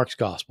repeated in Mark's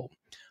gospel.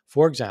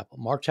 For example,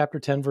 Mark chapter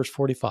 10, verse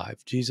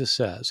 45, Jesus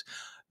says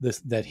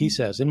that he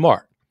says in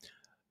Mark,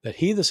 that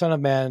he, the Son of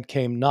Man,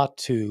 came not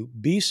to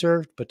be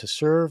served, but to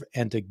serve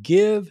and to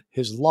give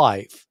his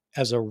life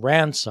as a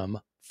ransom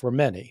for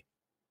many.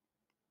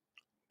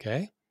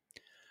 Okay?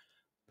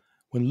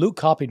 When Luke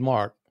copied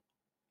Mark,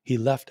 he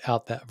left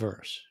out that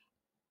verse.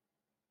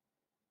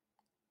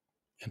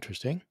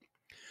 Interesting.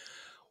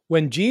 Why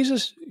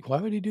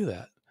would he do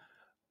that?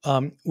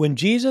 When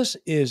Jesus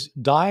is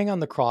dying on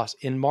the cross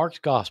in Mark's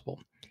gospel,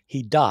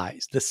 he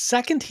dies. The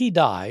second he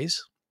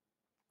dies,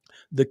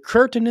 the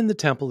curtain in the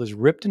temple is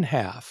ripped in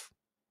half.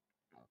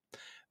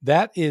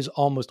 That is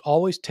almost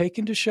always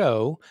taken to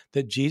show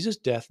that Jesus'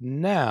 death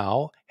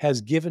now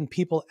has given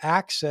people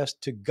access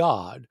to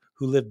God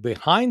who lived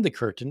behind the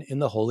curtain in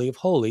the Holy of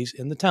Holies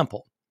in the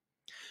temple.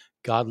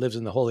 God lives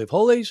in the Holy of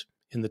Holies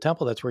in the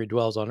temple. That's where he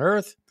dwells on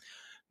earth.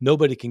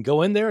 Nobody can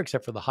go in there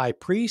except for the high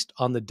priest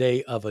on the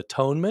Day of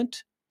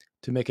Atonement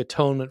to make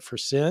atonement for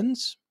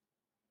sins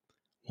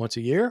once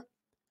a year.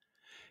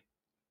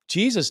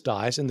 Jesus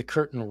dies and the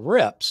curtain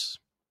rips.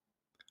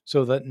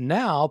 so that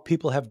now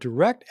people have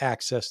direct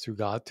access through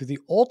God through the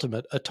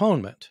ultimate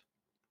atonement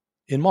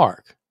in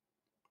Mark.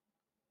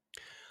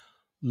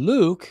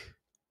 Luke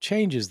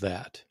changes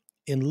that.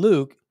 In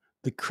Luke,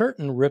 the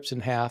curtain rips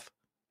in half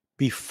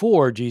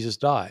before Jesus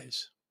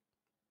dies.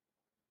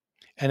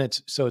 And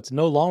it's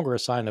no longer a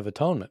sign of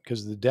atonement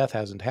because the death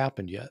hasn't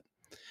happened yet.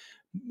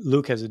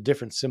 Luke has a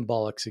different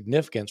symbolic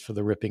significance for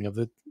the ripping of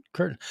the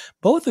curtain.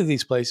 Both of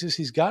these places,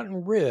 he's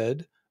gotten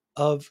rid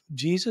of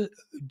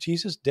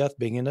Jesus' death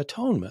being an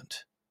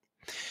atonement.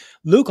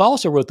 Luke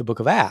also wrote the book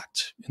of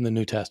Acts in the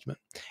New Testament,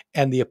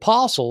 and the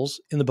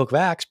apostles in the book of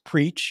Acts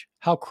preach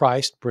how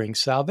Christ brings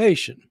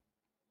salvation,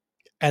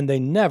 and they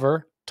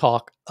never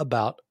talk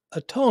about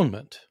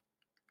atonement.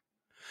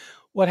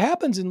 What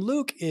happens in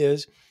Luke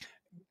is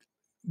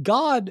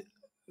God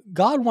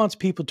wants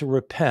people to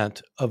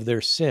repent of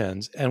their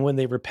sins, and when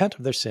they repent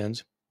of their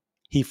sins,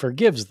 he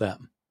forgives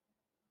them.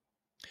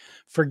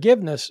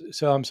 Forgiveness,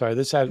 so I'm sorry,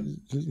 this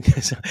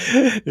is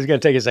going to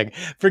take a second.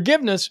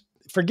 Forgiveness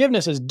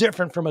is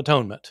different from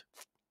atonement.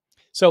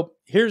 So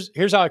here's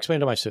how I explain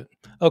to my student.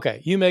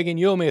 Okay, you, Megan,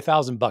 you owe me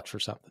 $1,000 for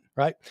something,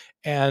 right?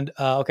 And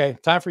okay,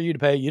 time for you to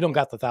pay. You don't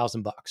got the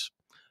 $1,000.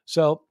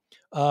 So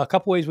a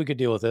couple ways we could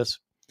deal with this.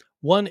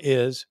 One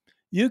is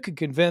you could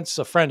convince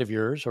a friend of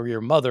yours or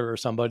your mother or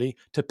somebody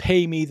to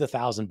pay me the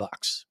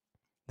 $1,000.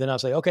 Then I'll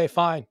say, okay,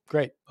 fine,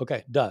 great,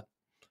 okay, done.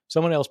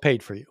 Someone else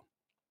paid for you.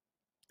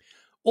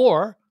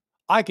 Or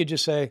I could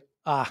just say,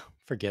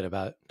 forget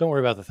about it. Don't worry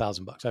about the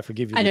 $1,000. I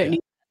forgive you. I don't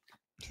need.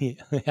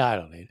 I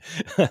don't need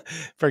it.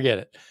 Forget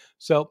it.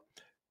 So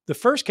the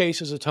first case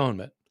is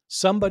atonement.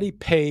 Somebody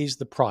pays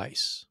the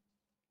price.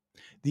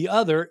 The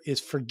other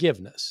is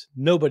forgiveness.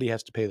 Nobody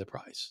has to pay the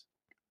price.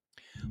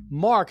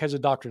 Mark has a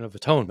doctrine of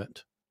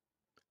atonement.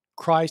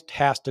 Christ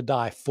has to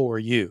die for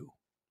you.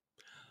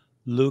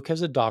 Luke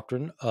has a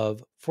doctrine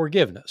of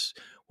forgiveness.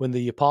 When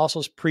the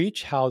apostles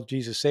preach how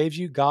Jesus saves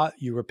you,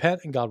 you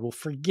repent and God will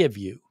forgive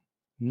you.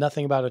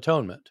 Nothing about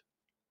atonement.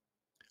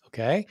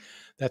 Okay?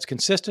 That's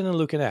consistent in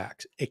Luke and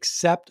Acts,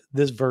 except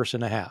this verse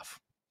and a half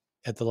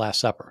at the Last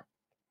Supper.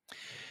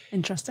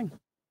 Interesting.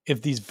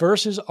 If these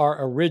verses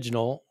are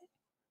original,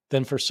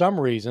 then for some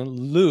reason,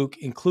 Luke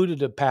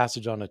included a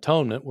passage on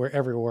atonement where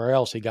everywhere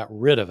else he got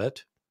rid of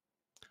it,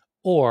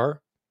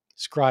 or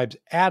Scribes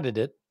added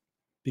it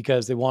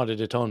because they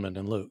wanted atonement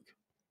in Luke.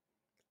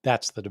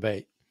 That's the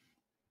debate.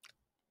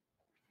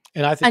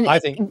 And I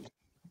think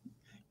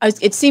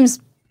it seems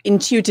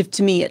intuitive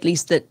to me, at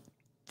least, that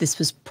this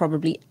was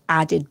probably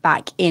added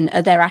back in.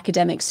 Are there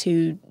academics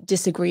who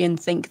disagree and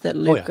think that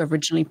Luke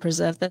originally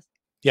preserved this?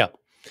 Yeah.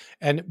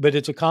 But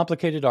it's a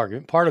complicated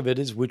argument. Part of it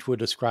is which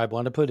would a scribe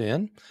want to put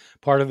in.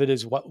 Part of it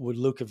is what would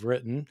Luke have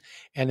written.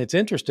 And it's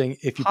interesting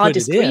if you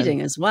hardest put it in.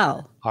 reading as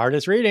well.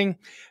 Hardest reading.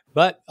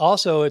 But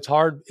also it's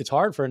hard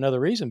for another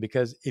reason,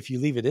 because if you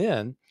leave it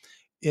in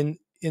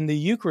the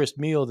Eucharist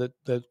meal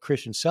that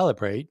Christians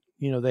celebrate,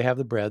 they have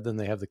the bread, then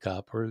they have the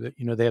cup, or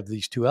they have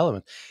these two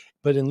elements.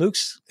 But in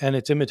Luke's, and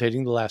it's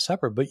imitating the Last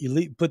Supper, but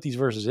you put these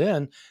verses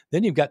in,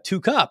 then you've got two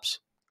cups,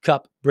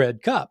 cup,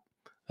 bread, cup.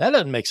 That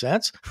doesn't make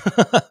sense.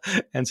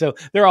 And so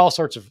there are all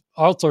sorts of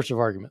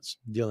arguments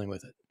dealing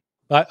with it.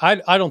 But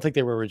I don't think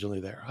they were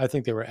originally there. I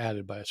think they were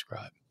added by a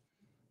scribe.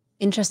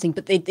 Interesting,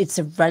 but it's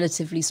a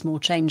relatively small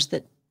change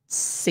that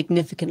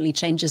significantly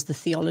changes the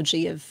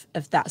theology of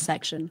that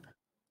section.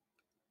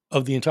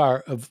 Of the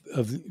entire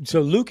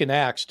so Luke and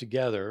Acts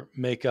together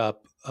make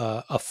up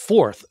a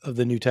fourth of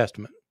the New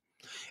Testament.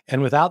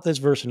 And without this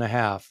verse and a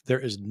half, there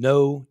is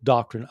no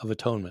doctrine of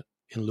atonement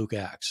in Luke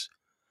Acts.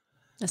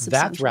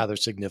 That's rather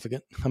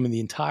significant. I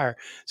mean,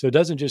 so it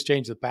doesn't just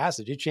change the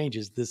passage, it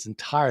changes this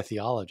entire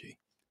theology.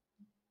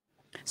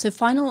 So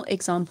final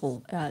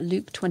example,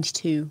 Luke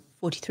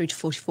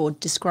 22:43-44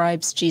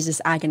 describes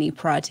Jesus' agony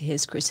prior to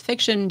his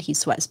crucifixion. He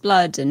sweats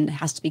blood and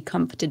has to be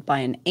comforted by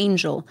an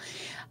angel.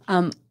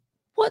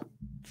 What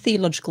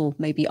theological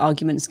maybe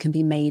arguments can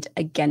be made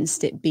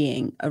against it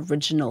being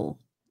original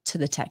to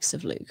the text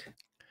of Luke?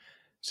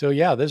 So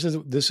yeah, this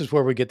is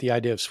where we get the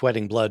idea of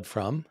sweating blood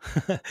from.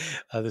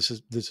 This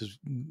is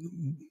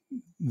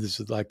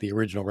like the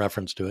original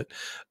reference to it.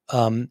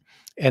 And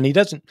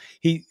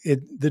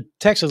the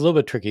text is a little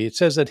bit tricky. It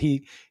says that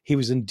he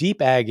was in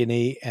deep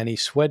agony and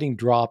he's sweating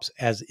drops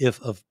as if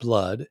of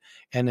blood,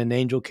 and an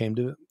angel came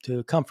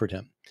to comfort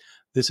him.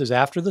 This is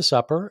after the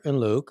supper in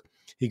Luke.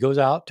 He goes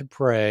out to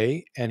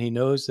pray and he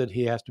knows that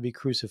he has to be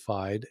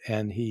crucified,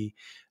 and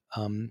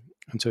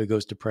so he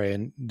goes to pray,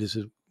 and this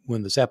is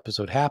when this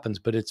episode happens,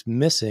 but it's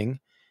missing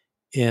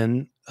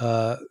in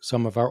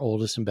some of our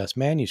oldest and best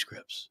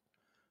manuscripts.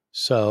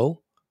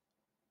 So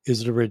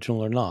is it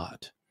original or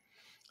not?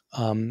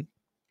 In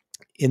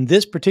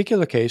this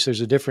particular case,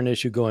 there's a different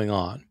issue going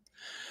on.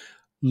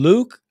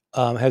 Luke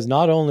has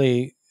not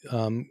only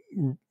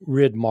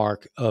rid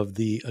Mark of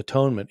the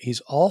atonement, he's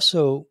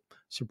also,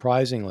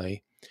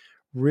 surprisingly,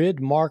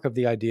 rid Mark of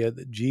the idea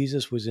that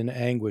Jesus was in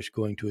anguish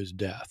going to his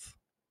death.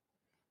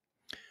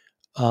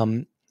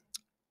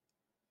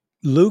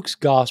 Luke's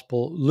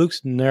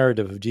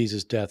narrative of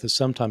Jesus' death is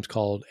sometimes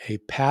called a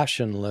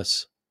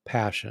passionless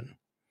passion.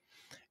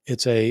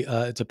 It's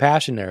a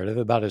passion narrative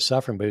about his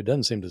suffering, but he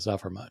doesn't seem to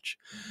suffer much.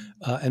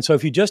 And so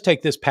if you just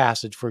take this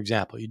passage, for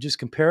example, you just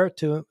compare it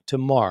to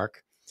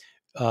Mark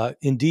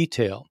in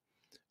detail.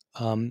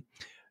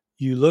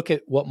 You look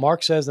at what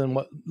Mark says and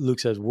what Luke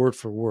says word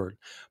for word.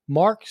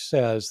 Mark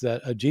says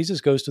that Jesus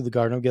goes to the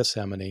Garden of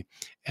Gethsemane,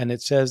 and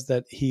it says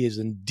that he is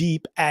in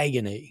deep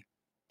agony.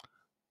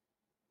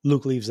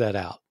 Luke leaves that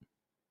out.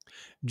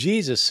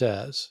 Jesus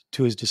says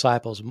to his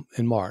disciples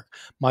in Mark,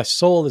 "My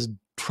soul is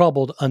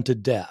troubled unto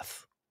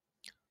death."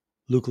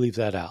 Luke leaves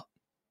that out.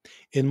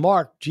 In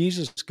Mark,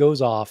 Jesus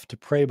goes off to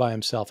pray by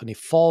himself, and he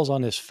falls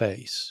on his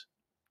face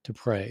to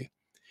pray.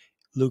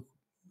 Luke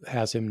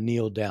has him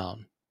kneel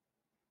down.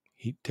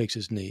 He takes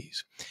his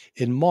knees.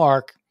 In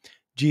Mark,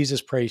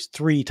 Jesus prays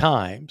 3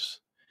 times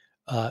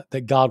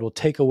that God will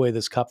take away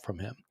this cup from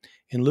him.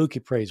 In Luke, he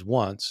prays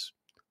once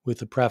with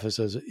the preface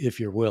as, "if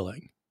you're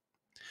willing."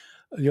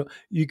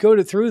 You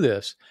go through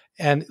this,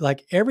 and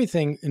like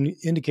everything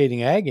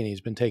indicating agony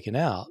has been taken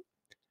out.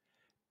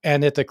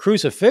 And at the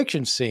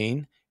crucifixion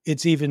scene,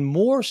 it's even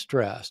more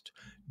stressed.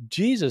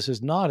 Jesus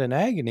is not in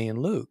agony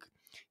in Luke.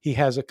 He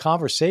has a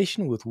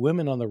conversation with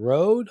women on the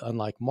road,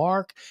 unlike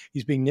Mark.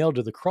 He's being nailed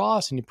to the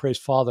cross, and he prays,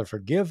 "Father,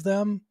 forgive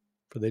them,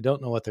 for they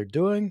don't know what they're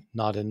doing."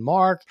 Not in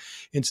Mark.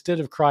 Instead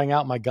of crying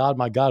out, my God,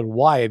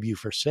 why have you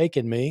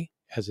forsaken me?"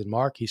 As in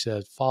Mark, he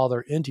says,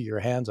 "Father, into your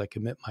hands I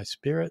commit my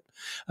spirit."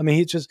 I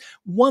mean, it's just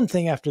one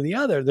thing after the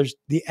other. There's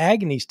the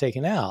agony's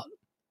taken out,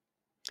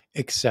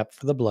 except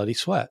for the bloody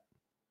sweat.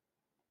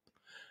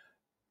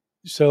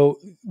 So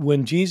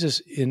when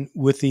Jesus,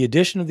 with the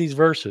addition of these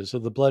verses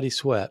of the bloody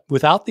sweat,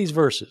 without these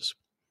verses,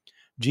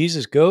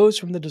 Jesus goes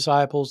from the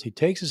disciples, he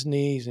takes his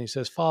knees and he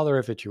says, "Father,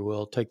 if it's your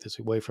will, take this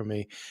away from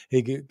me."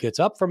 He gets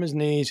up from his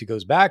knees, he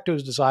goes back to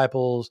his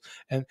disciples,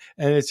 and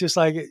it's just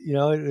like,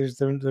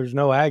 there's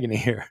no agony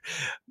here.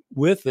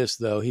 With this,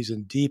 though, he's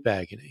in deep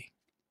agony.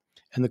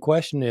 And the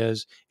question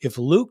is, if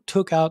Luke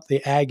took out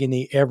the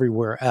agony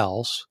everywhere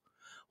else,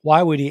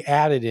 why would he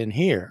add it in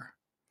here?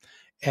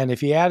 And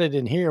if he added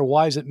in here,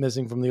 why is it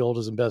missing from the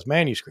oldest and best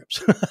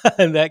manuscripts?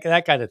 And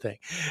that kind of thing.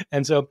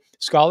 And so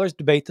scholars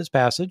debate this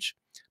passage,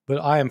 but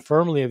I am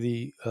firmly of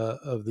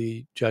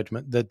the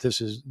judgment that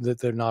that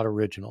they're not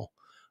original.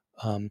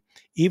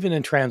 Even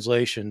in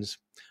translations,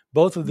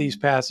 both of these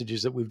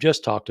passages that we've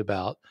just talked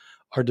about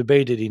are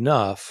debated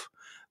enough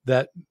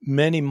that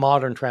many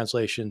modern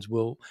translations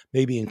will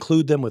maybe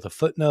include them with a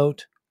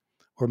footnote,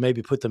 or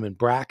maybe put them in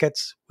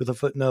brackets with a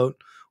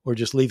footnote, or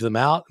just leave them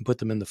out and put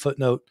them in the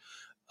footnote.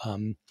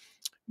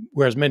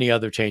 Whereas many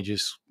other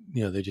changes,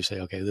 they just say,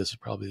 okay, this is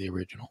probably the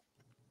original.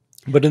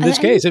 But in this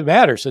case, it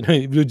matters.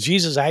 Was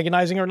Jesus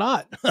agonizing or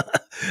not?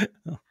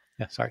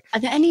 Yeah, sorry. Are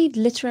there any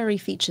literary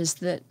features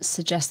that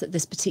suggest that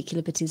this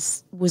particular bit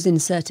was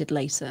inserted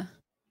later?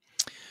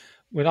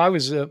 When I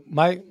was, I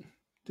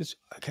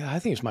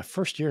think it was my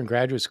first year in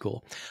graduate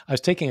school, I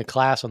was taking a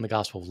class on the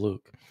Gospel of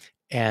Luke,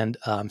 and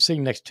I'm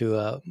sitting next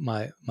to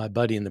my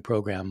buddy in the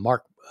program,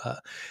 Mark.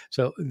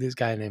 So this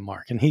guy named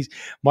Mark, and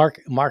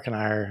Mark and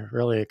I are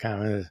really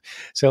kind of,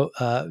 so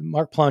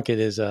Mark Plunkett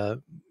is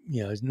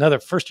is another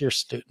first year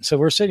student. So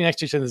we're sitting next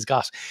to each other in this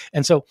gospel.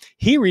 And so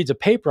he reads a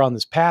paper on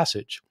this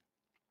passage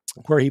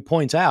where he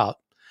points out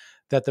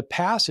that the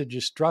passage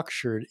is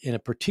structured in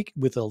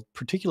with a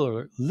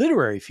particular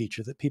literary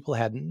feature that people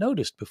hadn't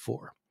noticed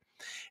before.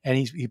 And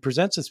he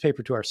presents this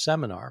paper to our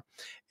seminar,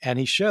 and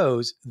he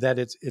shows that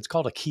it's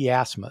called a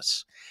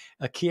chiasmus.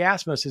 A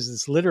chiasmus is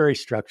this literary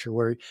structure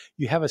where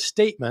you have a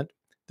statement,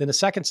 then a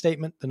second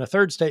statement, then a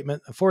third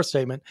statement, a fourth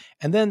statement,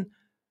 and then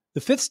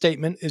the fifth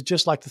statement is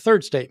just like the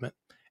third statement,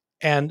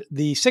 and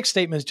the sixth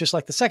statement is just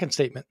like the second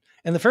statement,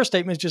 and the first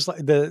statement is just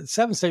like the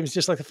seventh statement is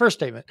just like the first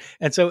statement.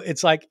 And so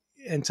it's like,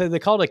 and so they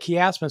call it a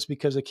chiasmus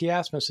because a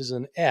chiasmus is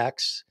an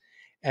X,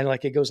 and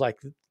like it goes like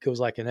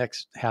an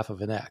X, half of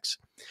an X.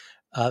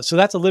 So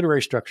that's a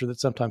literary structure that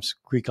sometimes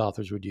Greek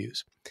authors would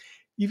use.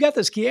 You've got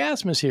this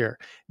chiasmus here.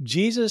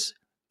 Jesus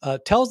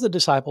tells the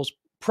disciples,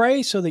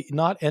 "Pray so that you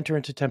not enter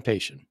into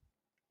temptation."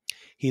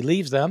 He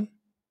leaves them,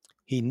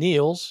 he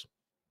kneels,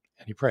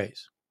 and he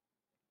prays.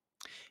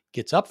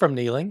 Gets up from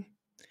kneeling,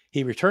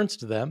 he returns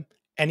to them,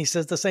 and he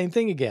says the same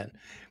thing again.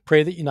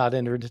 "Pray that you not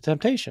enter into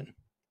temptation."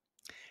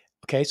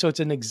 Okay, so it's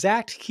an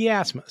exact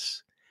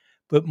chiasmus.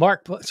 But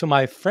so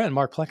my friend,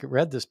 Mark Plunkett,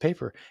 read this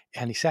paper,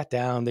 and he sat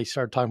down. They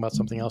started talking about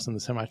something else in the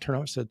seminar. I turned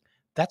over and said,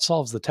 "That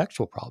solves the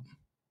textual problem."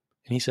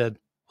 And he said,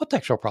 "What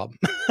textual problem?"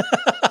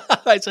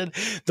 I said,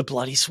 "The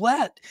bloody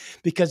sweat.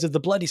 Because if the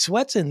bloody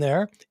sweat's in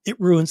there, it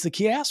ruins the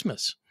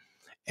chiasmus."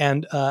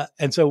 And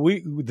so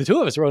the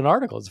two of us wrote an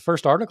article. It's the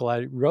first article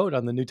I wrote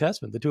on the New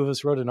Testament. The two of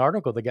us wrote an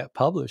article that got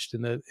published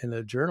in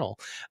a journal,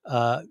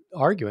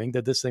 arguing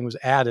that this thing was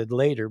added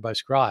later by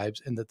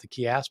Scribes, and that the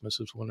chiasmus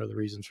was one of the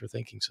reasons for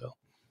thinking so.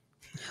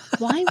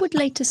 Why would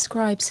later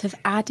scribes have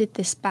added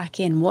this back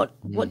in?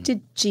 What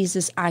did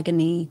Jesus'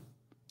 agony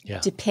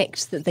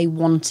depict that they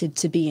wanted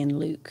to be in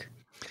Luke?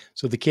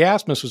 So the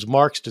chiasmus was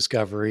Mark's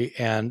discovery,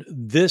 and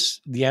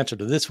the answer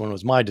to this one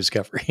was my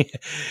discovery.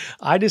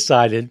 I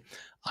decided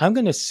I'm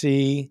going to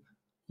see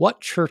what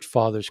church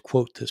fathers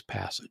quote this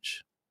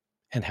passage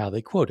and how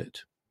they quote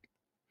it.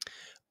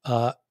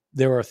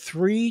 There are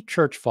 3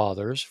 church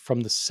fathers from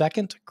the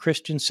 2nd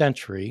Christian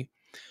century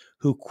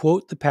who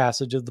quote the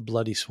passage of the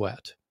bloody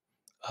sweat,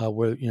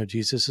 where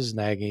Jesus is in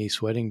agony,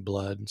 sweating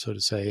blood, so to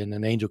say, and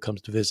an angel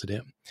comes to visit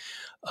him.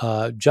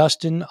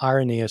 Justin,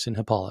 Irenaeus, and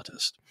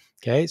Hippolytus.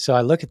 Okay, so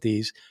I look at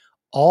these.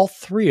 All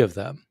 3 of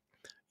them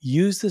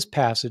use this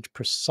passage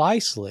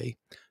precisely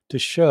to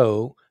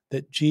show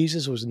that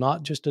Jesus was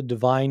not just a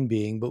divine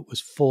being, but was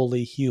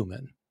fully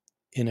human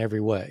in every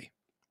way.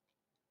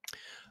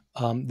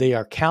 They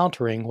are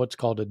countering what's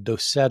called a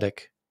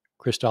docetic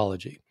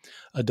Christology.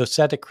 A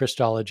docetic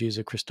Christology is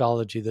a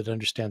Christology that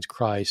understands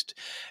Christ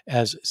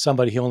as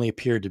somebody who only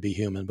appeared to be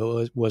human,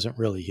 but wasn't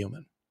really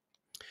human.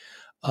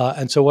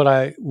 And so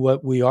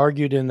what we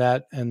argued in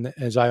that, and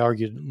as I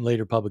argued in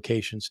later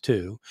publications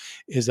too,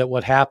 is that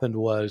what happened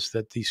was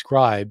that the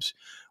scribes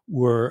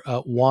were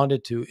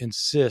wanted to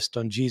insist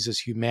on Jesus'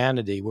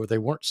 humanity, where they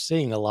weren't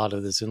seeing a lot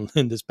of this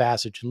in this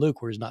passage in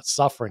Luke, where he's not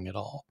suffering at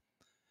all.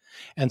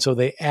 And so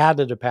they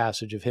added a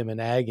passage of him in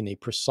agony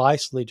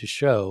precisely to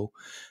show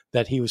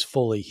that he was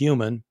fully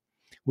human,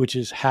 which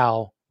is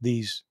how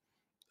these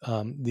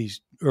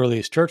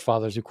earliest church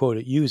fathers who quote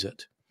it use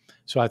it.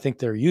 So I think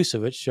their use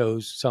of it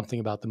shows something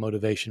about the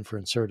motivation for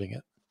inserting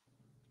it.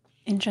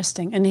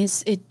 Interesting. And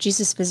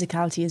Jesus'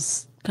 physicality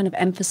is kind of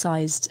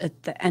emphasized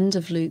at the end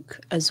of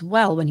Luke as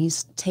well, when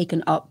he's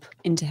taken up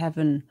into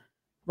heaven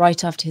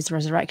right after his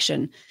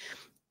resurrection.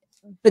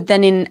 But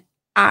then in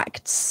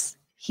Acts,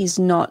 his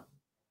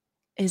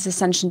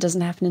ascension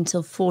doesn't happen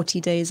until 40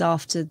 days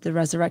after the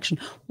resurrection.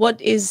 What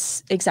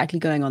is exactly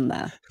going on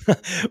there?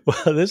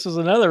 Well, this is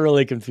another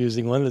really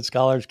confusing one that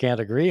scholars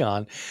can't agree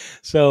on.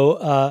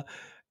 So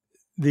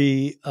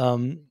the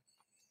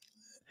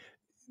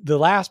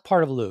last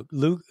part of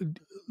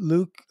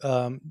Luke,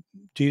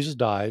 Jesus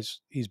dies,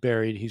 he's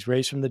buried, he's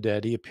raised from the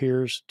dead, he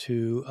appears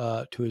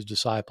to his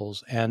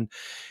disciples, and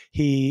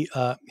he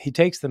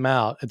takes them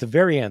out at the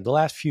very end, the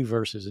last few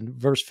verses, in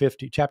verse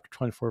 50, chapter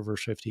 24,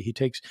 verse 50, he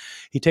takes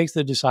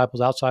the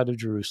disciples outside of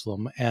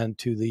Jerusalem and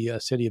to the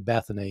city of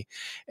Bethany,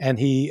 and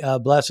he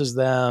blesses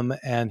them,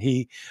 and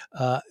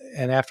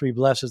after he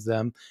blesses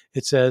them,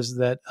 it says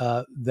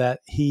that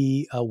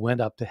he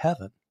went up to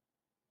heaven.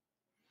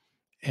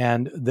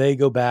 And they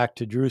go back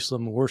to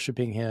Jerusalem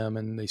worshiping him,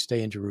 and they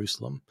stay in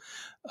Jerusalem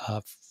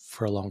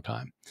for a long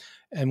time.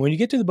 And when you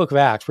get to the book of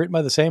Acts, written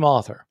by the same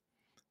author,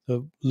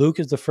 so Luke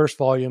is the first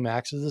volume,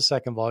 Acts is the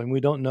second volume.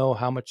 We don't know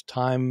how much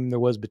time there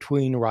was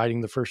between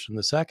writing the first and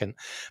the second.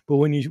 But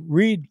when you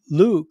read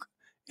Luke,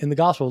 in the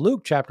Gospel of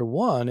Luke, chapter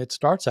 1, it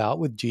starts out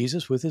with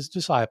Jesus with his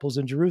disciples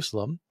in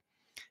Jerusalem.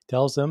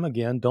 Tells them,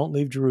 again, don't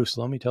leave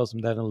Jerusalem. He tells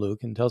them that in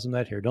Luke, and tells them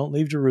that here. Don't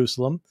leave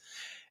Jerusalem.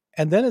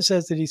 And then it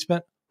says that he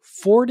spent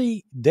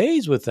 40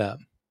 days with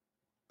them,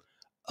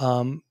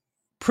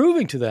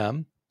 proving to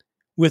them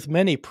with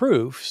many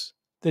proofs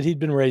that he'd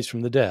been raised from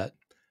the dead.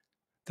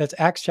 That's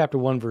Acts chapter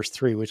 1, verse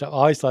 3, which I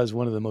always thought is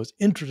one of the most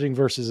interesting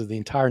verses of the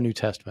entire New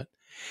Testament.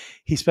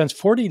 He spends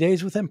 40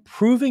 days with them,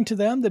 proving to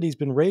them that he's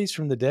been raised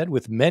from the dead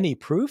with many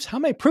proofs. How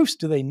many proofs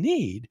do they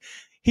need?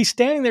 He's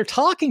standing there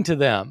talking to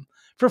them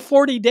for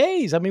 40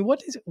 days. I mean,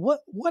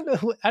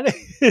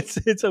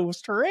 it's a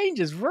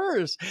strangest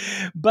verse.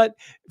 But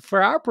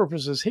for our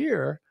purposes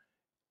here,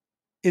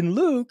 in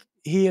Luke,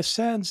 he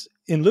ascends.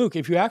 In Luke,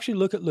 if you actually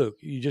look at Luke,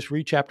 you just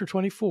read chapter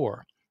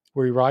 24,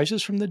 where he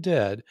rises from the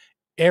dead,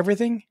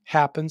 everything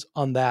happens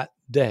on that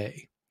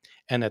day.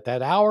 And at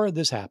that hour,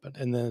 this happened.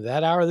 And then at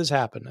that hour, this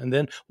happened. And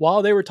then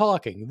while they were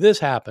talking, this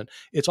happened.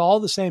 It's all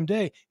the same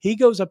day. He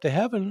goes up to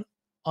heaven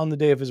on the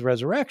day of his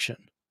resurrection.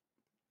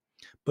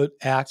 But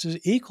Acts is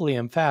equally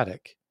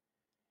emphatic.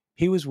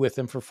 He was with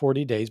them for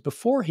 40 days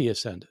before he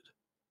ascended.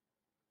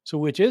 So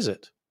which is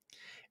it?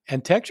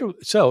 And textual.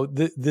 So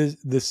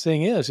the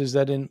thing is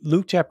that in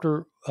Luke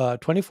chapter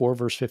 24,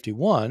 verse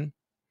 51,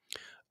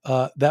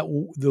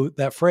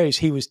 that phrase,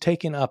 he was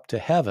taken up to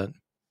heaven,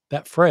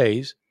 that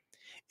phrase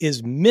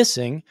is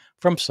missing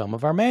from some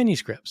of our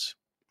manuscripts.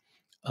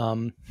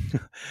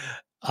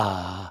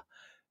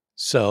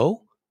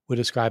 So would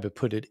a scribe have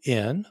put it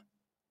in,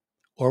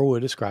 or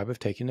would a scribe have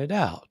taken it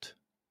out?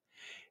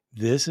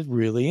 This is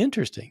really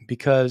interesting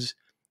because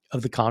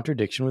of the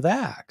contradiction with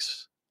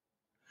Acts.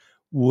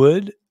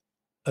 Would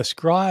a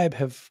scribe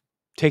have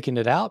taken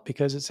it out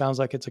because it sounds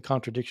like it's a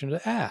contradiction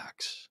to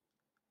Acts?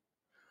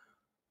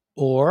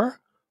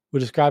 Or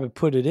would a scribe have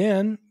put it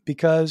in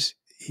because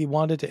he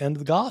wanted to end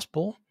the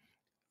gospel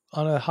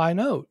on a high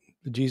note,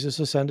 that Jesus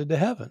ascended to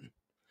heaven?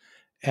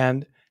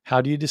 And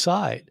how do you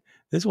decide?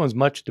 This one's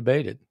much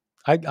debated.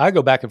 I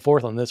go back and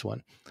forth on this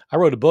one. I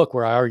wrote a book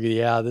where I argue,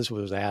 this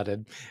was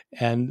added.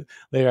 And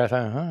later I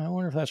thought, I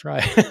wonder if that's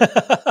right.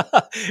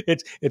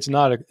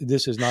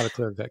 This is not a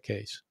clear-cut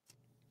case.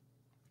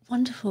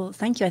 Wonderful.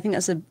 Thank you. I think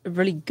that's a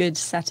really good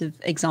set of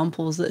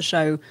examples that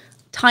show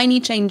tiny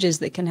changes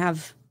that can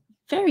have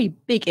very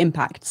big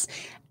impacts.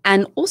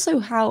 And also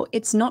how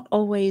it's not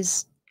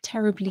always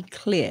terribly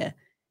clear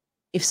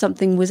if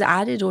something was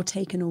added or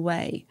taken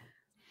away.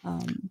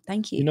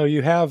 Thank you.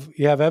 You have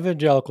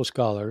evangelical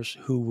scholars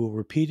who will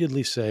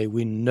repeatedly say,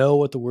 we know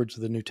what the words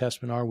of the New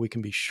Testament are. We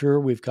can be sure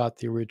we've got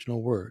the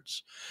original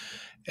words.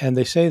 And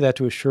they say that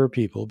to assure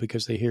people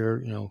because they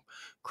hear,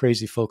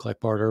 crazy folk like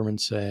Bart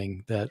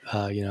saying that,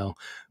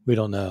 we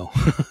don't know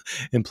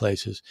in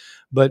places.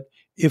 But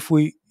if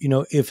they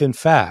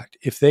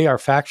are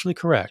factually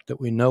correct that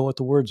we know what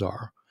the words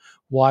are,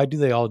 why do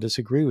they all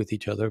disagree with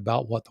each other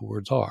about what the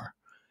words are?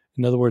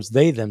 In other words,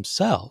 they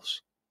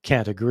themselves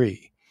can't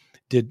agree.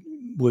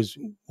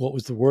 What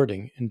was the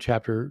wording in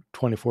chapter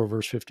 24,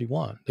 verse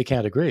 51? They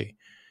can't agree.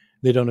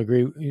 They don't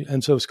agree.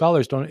 And so if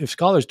scholars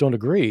don't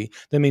agree,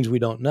 that means we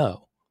don't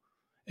know.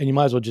 And you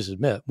might as well just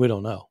admit we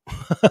don't know.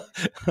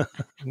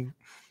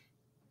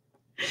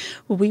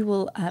 Well, we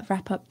will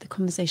wrap up the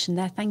conversation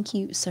there. Thank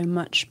you so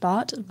much,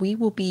 Bart. We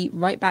will be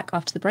right back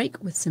after the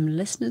break with some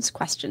listeners'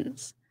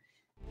 questions.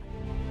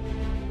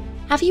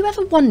 Have you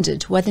ever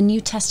wondered where the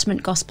New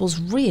Testament Gospels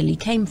really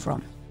came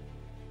from?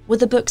 Were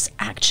the books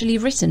actually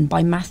written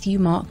by Matthew,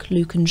 Mark,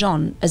 Luke, and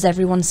John, as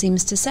everyone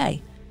seems to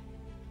say?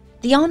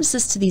 The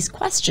answers to these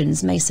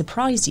questions may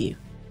surprise you.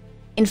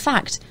 In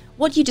fact,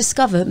 what you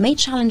discover may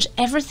challenge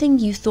everything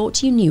you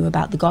thought you knew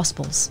about the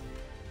Gospels.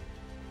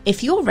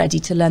 If you're ready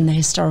to learn the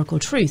historical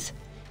truth,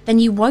 then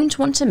you won't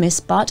want to miss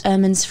Bart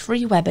Ehrman's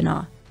free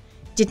webinar,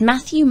 Did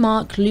Matthew,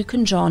 Mark, Luke,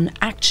 and John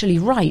actually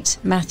write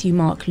Matthew,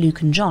 Mark,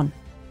 Luke, and John?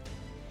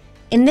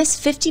 In this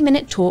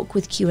 50-minute talk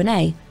with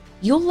Q&A,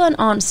 you'll learn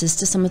answers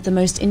to some of the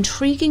most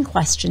intriguing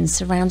questions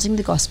surrounding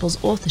the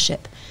Gospels'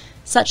 authorship,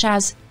 such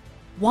as,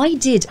 why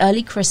did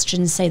early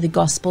Christians say the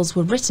Gospels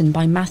were written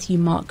by Matthew,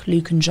 Mark,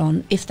 Luke, and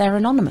John if they're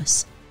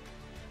anonymous?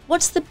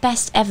 What's the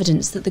best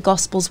evidence that the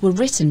Gospels were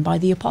written by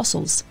the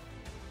Apostles?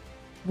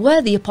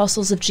 Were the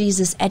Apostles of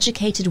Jesus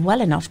educated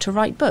well enough to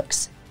write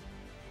books?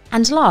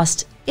 And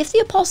last, if the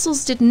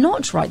Apostles did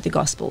not write the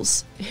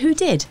Gospels, who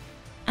did?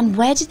 And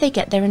where did they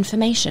get their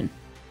information?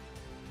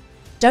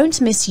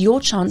 Don't miss your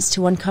chance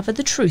to uncover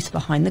the truth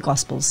behind the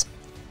Gospels.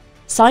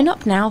 Sign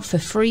up now for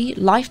free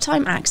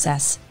lifetime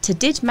access to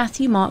Did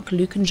Matthew, Mark,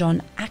 Luke and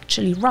John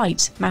actually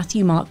write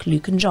Matthew, Mark,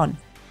 Luke and John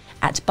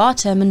at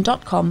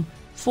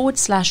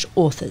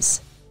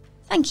barterman.com/authors.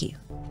 Thank you.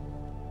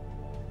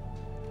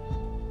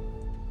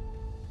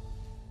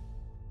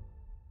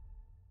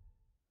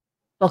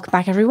 Welcome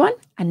back, everyone.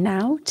 And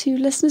now to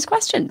listeners'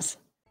 questions.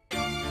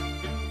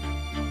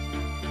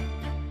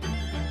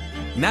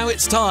 Now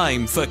it's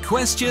time for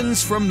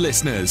Questions from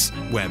Listeners,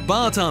 where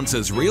Bart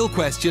answers real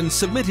questions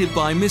submitted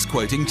by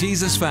Misquoting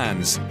Jesus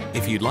fans.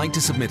 If you'd like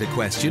to submit a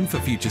question for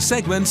future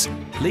segments,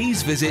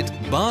 please visit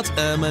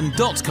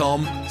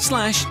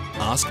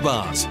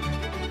barterman.com/askbart.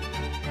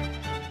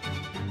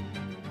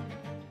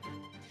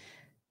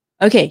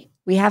 Okay,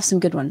 we have some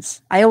good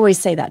ones. I always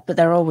say that, but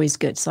they're always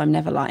good, so I'm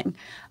never lying.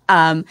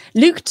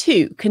 Luke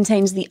 2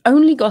 contains the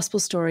only gospel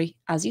story,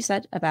 as you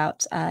said,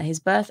 about his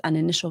birth and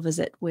initial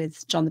visit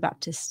with John the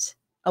Baptist.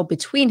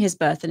 Between his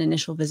birth and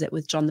initial visit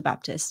with John the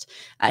Baptist,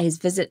 his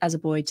visit as a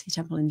boy to the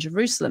temple in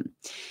Jerusalem.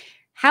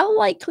 How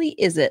likely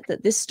is it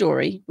that this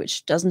story,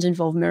 which doesn't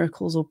involve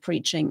miracles or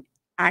preaching,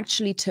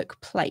 actually took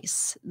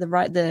place?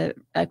 The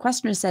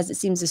questioner says it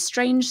seems a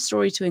strange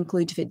story to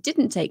include if it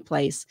didn't take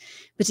place,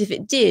 but if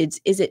it did,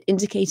 is it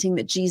indicating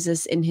that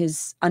Jesus in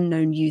his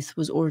unknown youth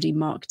was already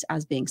marked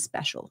as being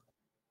special?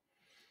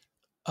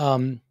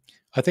 I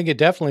think it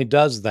definitely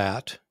does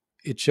that.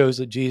 It shows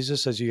that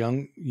Jesus, as a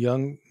young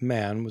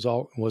man,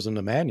 wasn't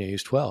a man yet. He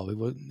was 12. He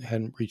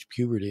hadn't reached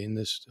puberty in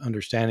this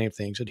understanding of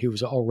things, that he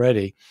was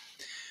already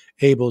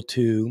able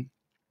to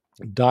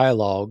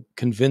dialogue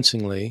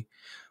convincingly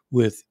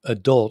with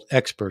adult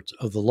experts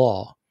of the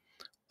law.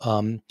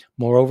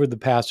 Moreover, the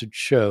passage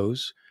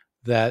shows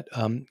that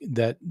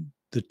that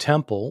the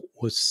temple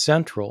was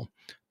central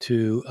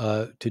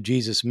to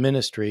Jesus'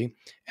 ministry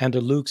and to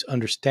Luke's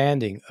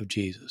understanding of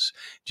Jesus.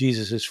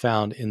 Jesus is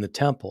found in the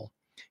temple.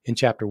 In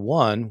chapter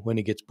 1, when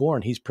he gets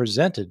born, he's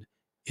presented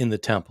in the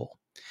temple.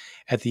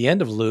 At the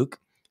end of Luke,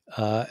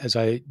 as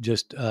I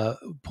just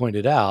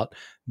pointed out,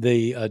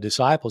 the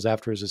disciples,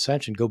 after his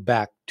ascension, go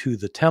back to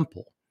the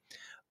temple.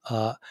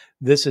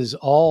 This is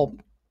all.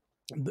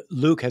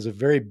 Luke has a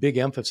very big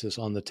emphasis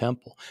on the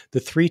temple. The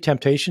 3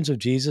 temptations of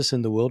Jesus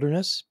in the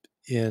wilderness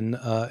in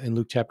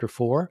Luke chapter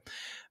 4.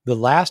 The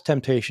last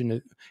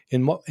temptation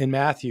in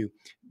Matthew,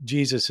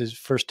 Jesus is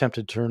first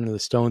tempted to turn the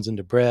stones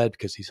into bread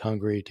because he's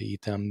hungry to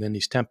eat them. Then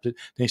he's taken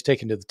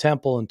to the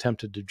temple and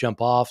tempted to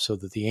jump off so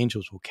that the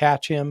angels will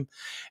catch him.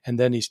 And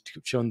then he's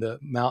shown the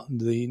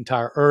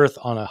entire earth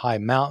on a high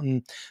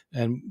mountain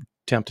and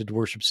tempted to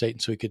worship Satan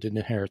so he could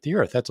inherit the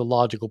earth. That's a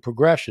logical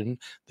progression.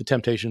 The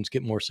temptations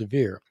get more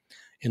severe.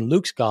 In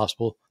Luke's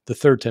gospel, the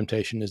 3rd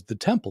temptation is the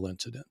temple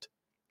incident.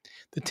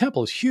 the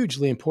temple is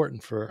hugely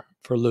important for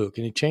Luke,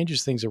 and he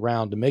changes things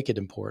around to make it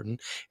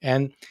important.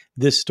 And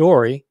this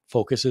story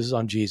focuses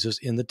on Jesus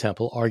in the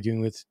temple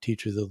arguing with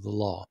teachers of the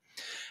law.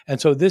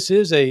 And so it's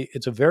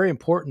a very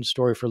important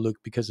story for Luke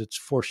because it's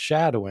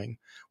foreshadowing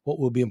what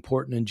will be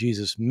important in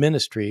Jesus'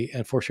 ministry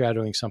and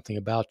foreshadowing something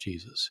about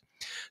Jesus.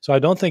 So I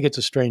don't think it's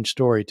a strange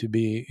story to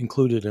be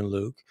included in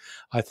Luke.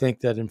 I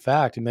think that, in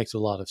fact, it makes a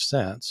lot of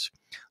sense.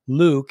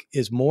 Luke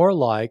is more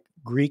like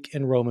Greek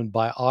and Roman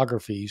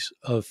biographies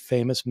of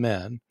famous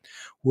men,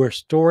 where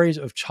stories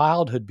of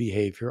childhood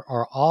behavior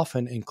are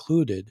often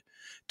included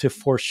to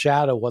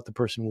foreshadow what the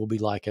person will be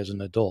like as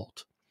an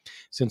adult.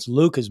 Since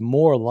Luke is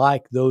more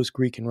like those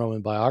Greek and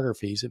Roman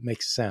biographies, it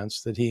makes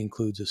sense that he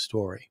includes a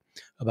story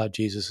about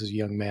Jesus as a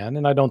young man.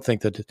 And I don't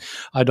think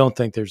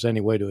there's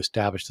any way to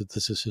establish that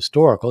this is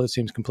historical. It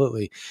seems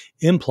completely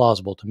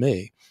implausible to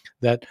me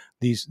that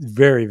these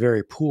very,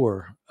 very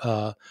poor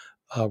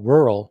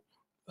rural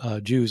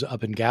Jews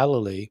up in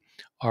Galilee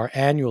are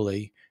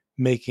annually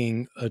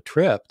making a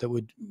trip that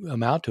would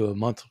amount to a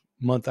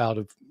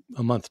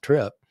month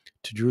trip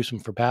to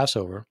Jerusalem for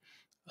Passover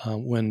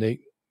when they're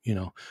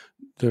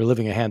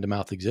living a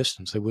hand-to-mouth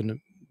existence. They wouldn't.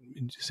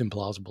 It's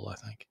implausible, I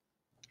think.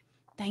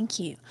 Thank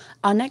you.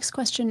 Our next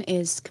question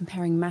is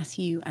comparing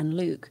Matthew and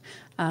Luke.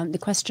 The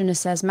questioner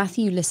says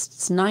Matthew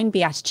lists 9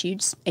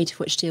 beatitudes, 8 of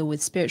which deal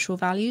with spiritual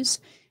values,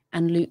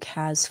 and Luke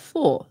has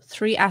 4,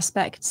 3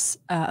 aspects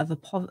of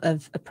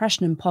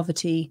oppression and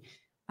poverty,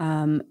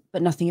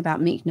 but nothing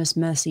about meekness,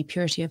 mercy,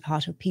 purity of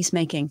heart, or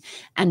peacemaking,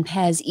 and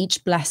pairs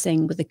each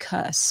blessing with a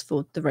curse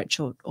for the rich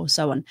or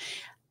so on.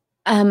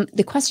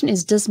 The question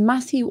is, does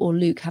Matthew or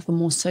Luke have a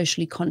more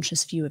socially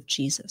conscious view of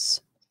Jesus?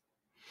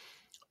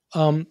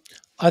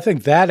 I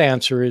think that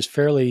answer is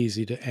fairly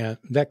easy to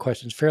that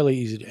question is fairly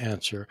easy to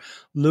answer.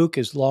 Luke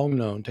is long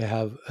known to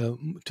have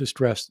to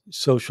stress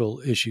social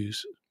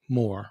issues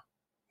more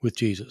with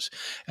Jesus.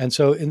 And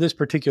so in this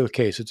particular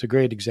case, it's a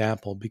great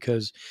example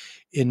because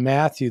in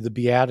Matthew, the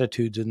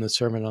Beatitudes in the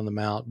Sermon on the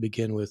Mount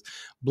begin with,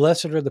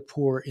 "Blessed are the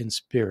poor in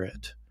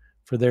spirit,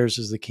 for theirs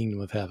is the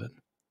kingdom of heaven."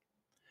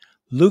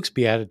 Luke's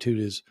beatitude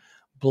is,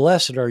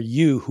 "Blessed are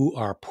you who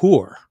are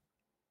poor,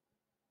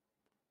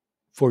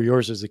 for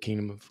yours is the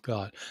kingdom of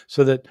God."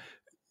 So that,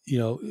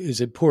 is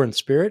it poor in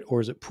spirit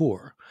or is it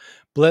poor?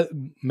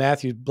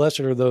 Matthew, "Blessed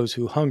are those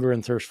who hunger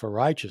and thirst for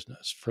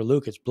righteousness." For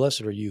Luke, it's,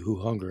 "Blessed are you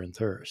who hunger and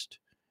thirst."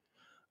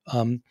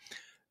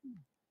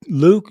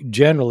 Luke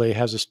generally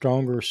has a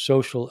stronger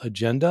social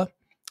agenda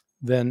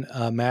than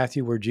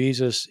Matthew, where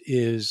Jesus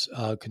is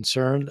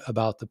concerned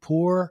about the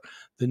poor,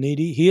 the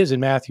needy. He is in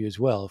Matthew as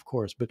well, of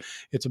course, but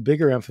it's a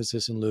bigger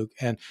emphasis in Luke,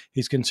 and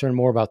he's concerned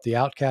more about the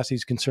outcast.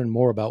 He's concerned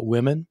more about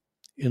women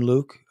in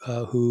Luke,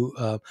 who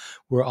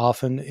were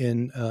often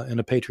in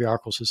a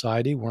patriarchal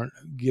society, weren't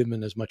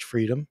given as much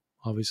freedom,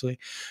 obviously.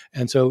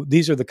 And so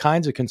these are the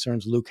kinds of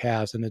concerns Luke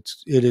has, and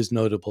it is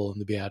notable in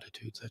the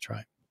Beatitudes. That's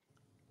right.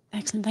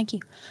 Excellent, thank you.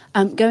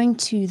 Going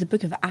to the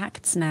book of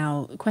Acts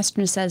now, the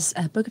questioner says,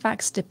 book of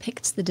Acts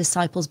depicts the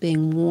disciples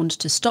being warned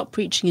to stop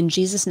preaching in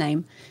Jesus'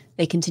 name.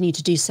 They continue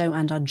to do so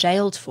and are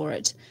jailed for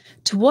it.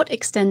 To what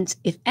extent,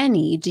 if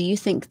any, do you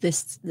think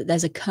that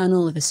there's a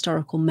kernel of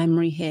historical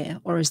memory here,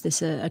 or is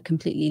this a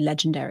completely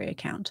legendary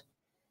account?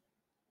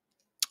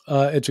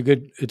 It's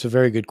a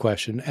very good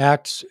question.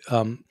 Acts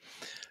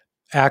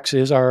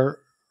is our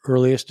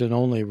earliest and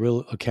only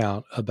real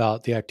account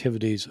about the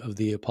activities of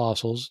the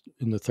apostles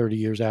in the 30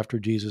 years after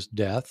Jesus'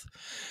 death.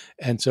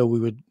 And so we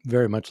would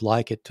very much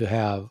like it to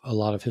have a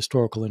lot of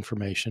historical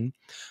information.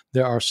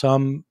 There are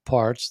some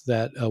parts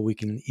that we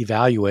can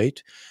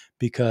evaluate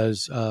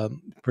because,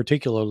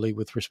 particularly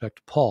with respect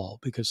to Paul,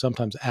 because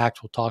sometimes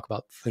Acts will talk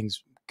about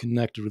things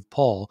connected with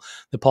Paul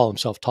that Paul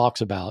himself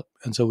talks about.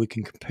 And so we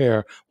can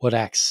compare what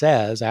Acts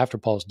says after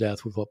Paul's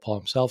death with what Paul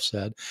himself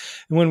said.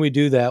 And when we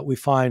do that, we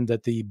find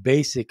that the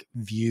basic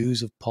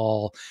views of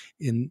Paul,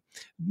 in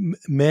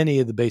many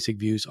of the basic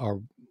views are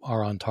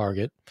on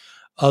target.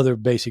 Other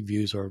basic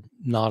views are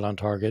not on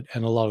target,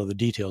 and a lot of the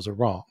details are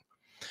wrong.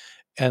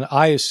 And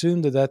I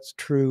assume that that's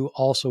true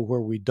also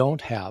where we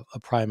don't have a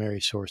primary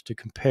source to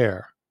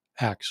compare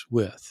Acts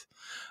with.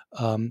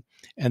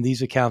 And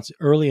these accounts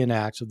early in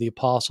Acts of the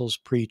apostles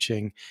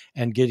preaching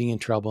and getting in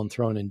trouble and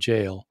thrown in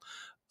jail,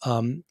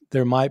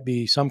 there might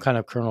be some kind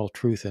of kernel of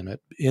truth in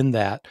it, in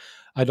that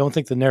I don't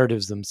think the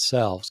narratives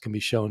themselves can be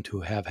shown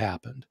to have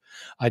happened.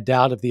 I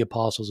doubt if the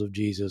apostles of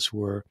Jesus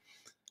were,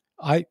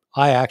 I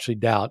actually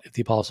doubt if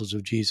the apostles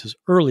of Jesus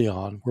early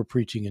on were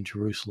preaching in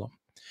Jerusalem.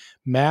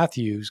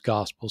 Matthew's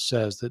gospel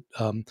says that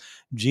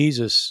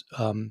Jesus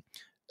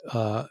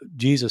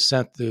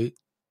sent the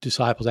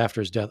disciples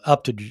after his death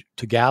up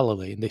to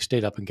Galilee, and they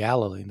stayed up in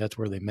Galilee, and that's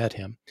where they met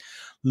him.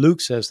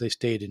 Luke says they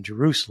stayed in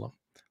Jerusalem.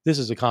 This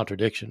is a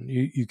contradiction.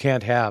 You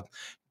can't have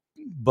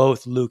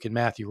both Luke and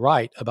Matthew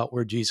right about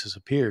where Jesus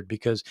appeared,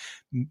 because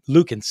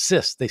Luke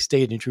insists they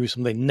stayed in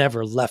Jerusalem. They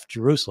never left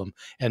Jerusalem.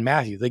 And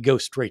Matthew, they go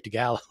straight to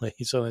Galilee.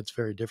 So it's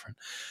very different.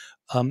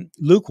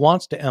 Luke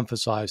wants to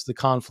emphasize the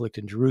conflict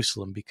in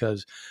Jerusalem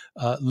because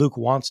Luke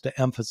wants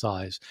to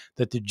emphasize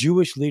that the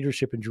Jewish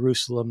leadership in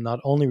Jerusalem not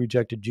only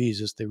rejected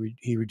Jesus,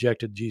 he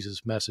rejected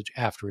Jesus' message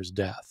after his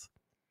death.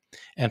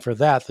 And for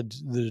that,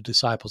 the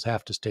disciples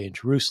have to stay in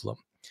Jerusalem.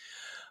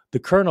 The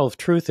kernel of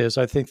truth is,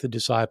 I think the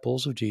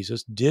disciples of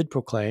Jesus did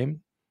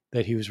proclaim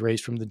that he was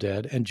raised from the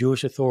dead, and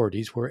Jewish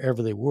authorities,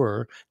 wherever they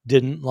were,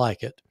 didn't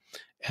like it.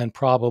 And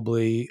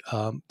probably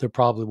there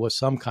probably was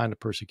some kind of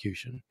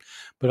persecution.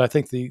 But I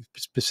think the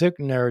specific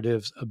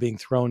narratives of being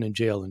thrown in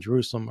jail in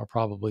Jerusalem are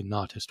probably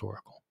not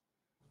historical.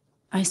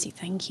 I see,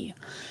 thank you.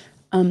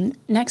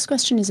 Next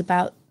question is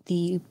about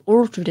the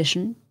oral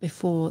tradition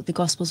before the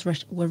Gospels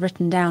were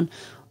written down.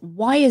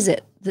 Why is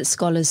it that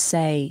scholars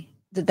say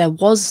that there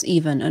was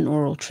even an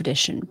oral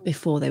tradition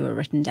before they were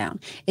written down?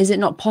 Is it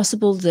not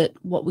possible that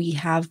what we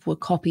have were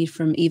copied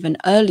from even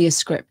earlier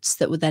scripts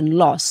that were then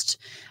lost?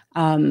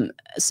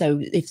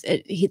 So if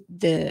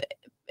the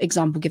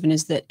example given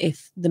is that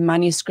if the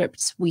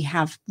manuscripts we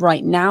have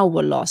right now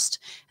were lost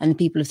and the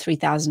people of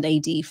 3000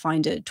 AD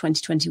find a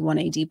 2021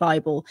 AD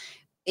Bible,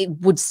 it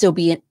would still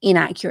be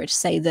inaccurate to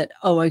say that,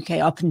 oh, okay,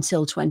 up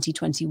until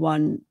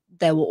 2021,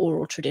 there were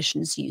oral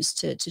traditions used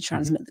to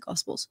transmit the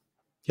Gospels.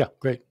 Yeah,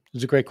 great.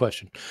 It's a great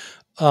question.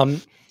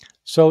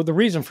 So the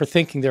reason for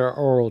thinking there are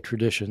oral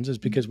traditions is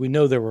because we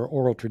know there were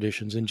oral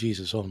traditions in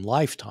Jesus' own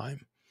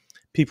lifetime.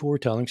 People were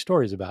telling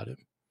stories about him.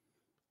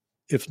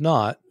 If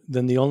not,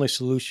 then the only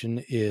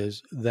solution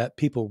is that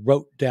people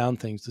wrote down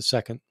things the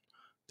second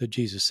that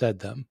Jesus said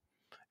them,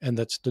 and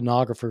that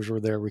stenographers were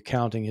there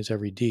recounting his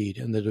every deed,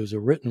 and that it was a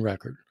written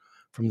record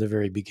from the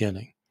very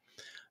beginning.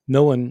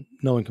 No one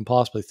can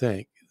possibly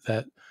think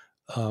that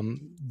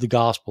the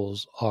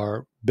Gospels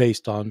are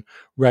based on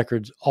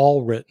records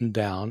all written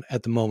down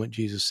at the moment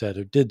Jesus said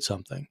or did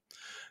something.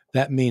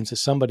 That means that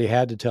somebody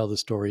had to tell the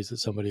stories that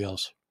somebody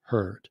else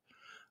heard.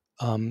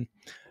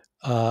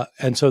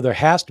 And so there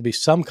has to be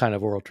some kind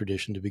of oral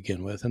tradition to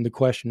begin with. And the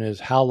question is,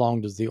 how long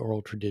does the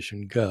oral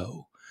tradition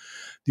go?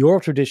 The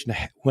oral tradition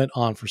went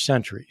on for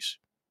centuries.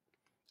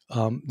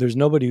 There's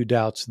nobody who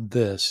doubts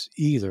this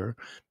either,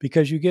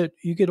 because you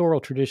get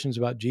oral traditions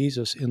about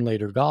Jesus in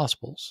later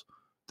Gospels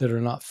that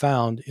are not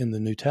found in the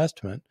New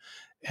Testament.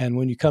 And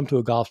when you come to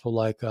a gospel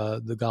like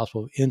the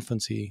Gospel of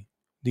Infancy,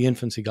 the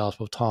Infancy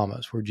Gospel of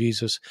Thomas, where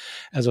Jesus,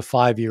 as a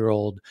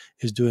 5-year-old,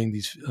 is doing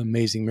these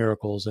amazing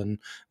miracles and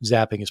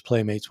zapping his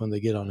playmates when they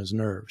get on his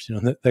nerves.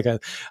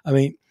 I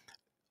mean,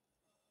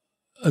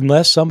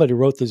 unless somebody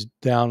wrote this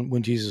down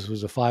when Jesus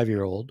was a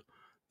 5-year-old,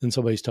 then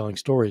somebody's telling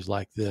stories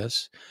like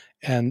this.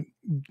 And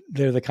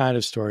they're the kind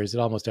of stories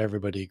that almost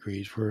everybody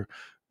agrees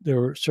they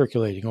were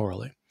circulating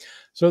orally.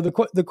 So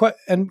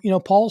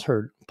Paul's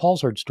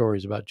heard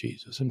stories about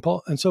Jesus,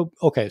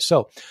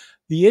 so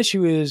the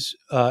issue is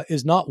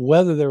not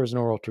whether there was an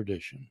oral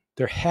tradition.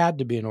 There had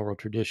to be an oral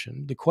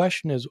tradition. The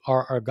question is,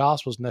 are our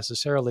Gospels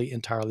necessarily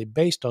entirely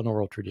based on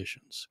oral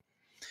traditions?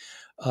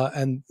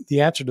 And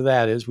the answer to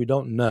that is we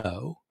don't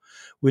know.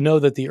 We know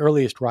that the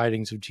earliest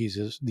writings of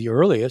Jesus, the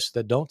earliest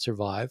that don't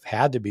survive,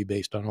 had to be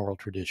based on oral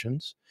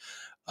traditions.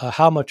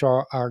 How much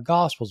are our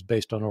Gospels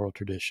based on oral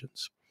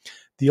traditions?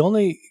 The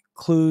only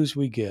clues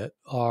we get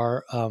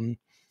are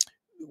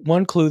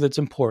one clue that's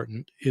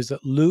important is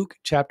that Luke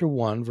chapter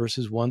 1,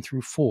 verses 1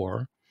 through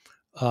 4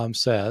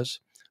 says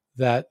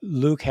that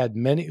Luke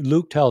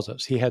tells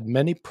us he had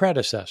many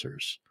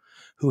predecessors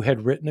who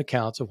had written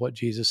accounts of what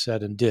Jesus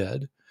said and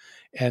did.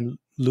 And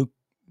Luke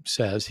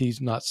says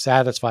he's not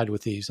satisfied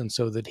with these, and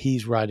so that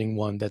he's writing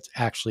one that's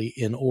actually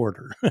in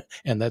order,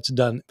 and that's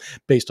done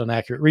based on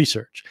accurate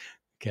research.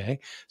 Okay,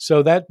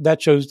 so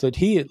that shows that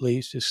he at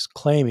least is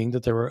claiming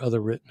that there were other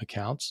written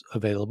accounts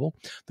available.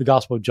 The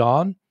Gospel of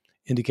John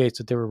indicates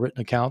that there were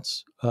written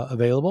accounts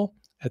available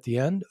at the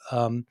end.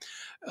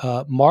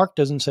 Mark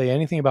doesn't say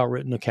anything about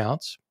written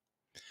accounts.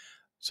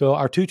 So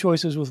our three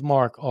choices with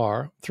Mark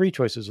are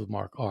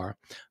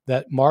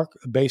that Mark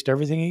based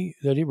everything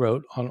that he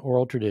wrote on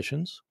oral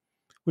traditions,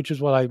 which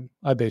is what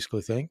I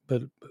basically think,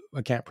 but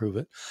I can't prove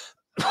it.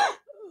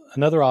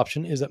 Another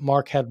option is that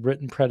Mark had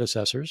written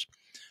predecessors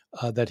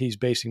that he's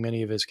basing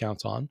many of his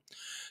accounts on.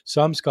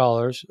 Some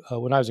scholars,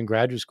 when I was in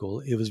graduate school,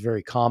 it was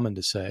very common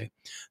to say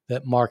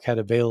that Mark had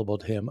available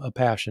to him a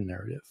passion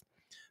narrative,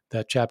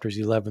 that chapters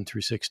 11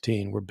 through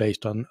 16 were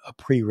based on a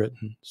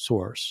pre-written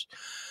source.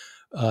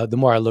 The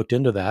more I looked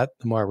into that,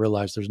 the more I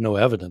realized there's no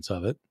evidence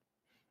of it.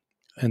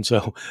 And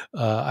so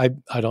I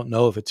don't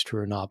know if it's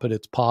true or not, but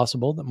it's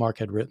possible that Mark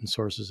had written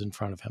sources in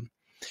front of him.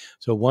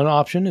 So one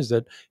option is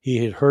that he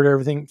had heard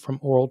everything from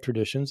oral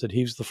traditions, that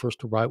he was the first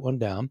to write one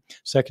down.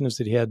 Second is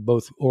that he had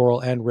both oral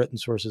and written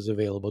sources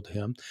available to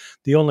him.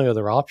 The only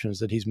other option is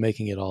that he's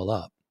making it all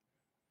up.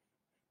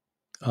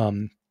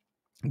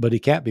 But he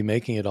can't be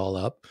making it all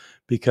up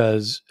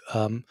because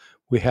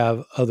we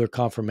have other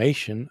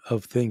confirmation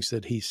of things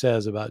that he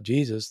says about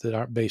Jesus that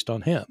aren't based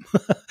on him.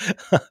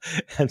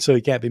 And so he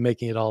can't be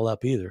making it all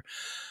up either.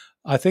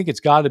 I think it's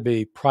got to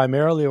be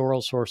primarily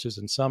oral sources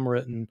and some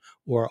written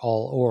or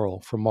all oral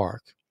for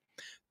Mark.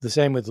 The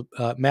same with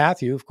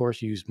Matthew, of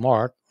course, used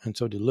Mark, and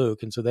so did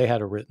Luke. And so they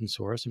had a written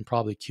source, and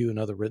probably Q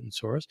another written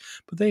source.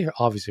 But they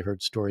obviously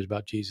heard stories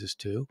about Jesus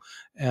too.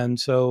 And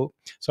so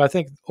I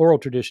think oral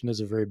tradition is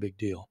a very big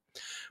deal.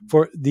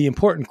 For the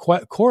important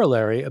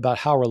corollary about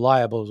how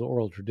reliable is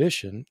oral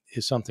tradition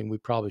is something we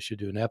probably should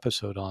do an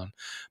episode on.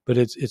 But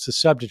it's the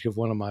subject of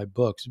one of my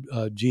books,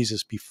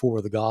 Jesus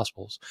Before the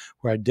Gospels,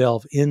 where I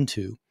delve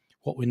into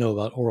what we know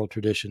about oral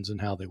traditions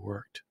and how they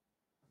worked.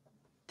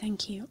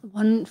 Thank you.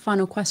 One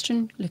final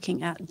question,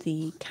 looking at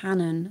the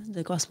canon,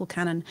 the gospel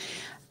canon.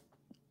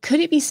 Could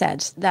it be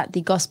said that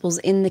the gospels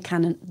in the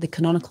canon, the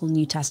canonical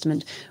New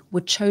Testament, were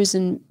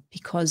chosen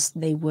because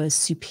they were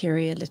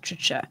superior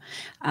literature?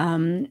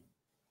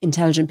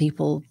 Intelligent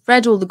people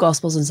read all the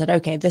gospels and said,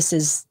 okay, this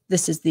is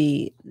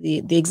the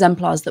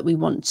exemplars that we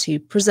want to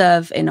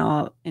preserve in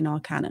our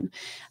canon.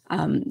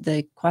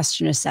 The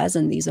questioner says,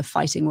 and these are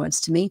fighting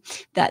words to me,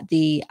 that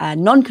the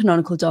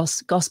non-canonical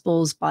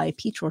gospels by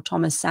Peter or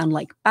Thomas sound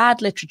like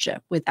bad literature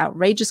with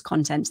outrageous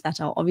content that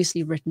are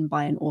obviously written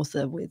by an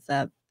author with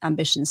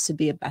ambitions to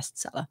be a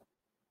bestseller.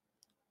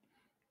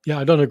 Yeah,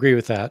 I don't agree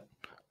with that.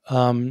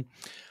 You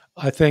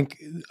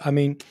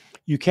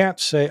can't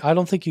say, I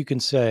don't think you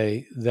can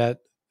say that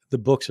the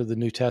books of the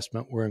New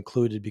Testament were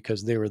included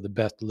because they were the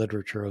best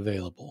literature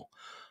available.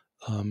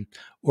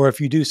 Or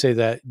if you do say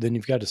that, then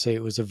you've got to say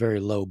it was a very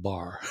low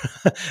bar.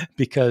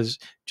 Because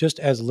just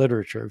as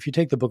literature, if you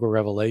take the book of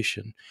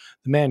Revelation,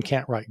 the man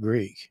can't write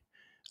Greek.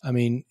 I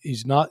mean,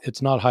 it's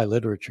not high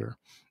literature.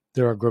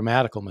 There are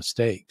grammatical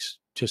mistakes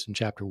just in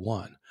chapter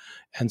 1.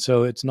 And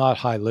so it's not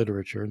high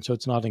literature. And so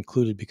it's not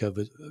included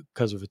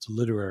because of its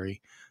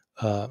literary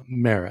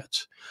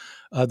merits.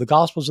 The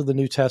Gospels of the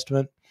New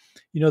Testament,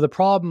 the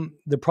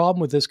problem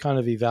with this kind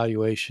of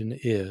evaluation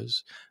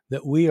is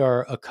that we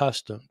are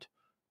accustomed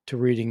to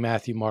reading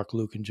Matthew, Mark,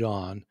 Luke, and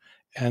John,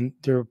 and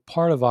they're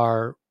part of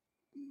our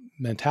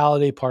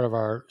mentality, part of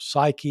our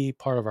psyche,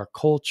 part of our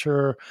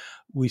culture.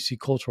 We see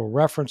cultural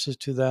references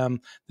to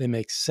them. They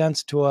make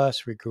sense to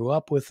us. We grew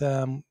up with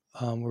them.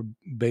 We're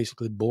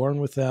basically born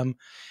with them.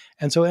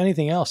 And so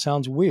anything else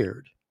sounds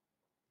weird.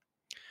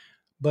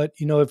 But,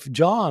 if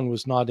John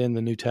was not in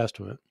the New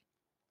Testament,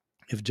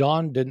 if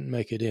John didn't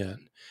make it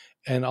in,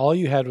 and all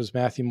you had was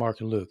Matthew,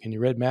 Mark, and Luke, and you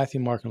read Matthew,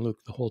 Mark, and Luke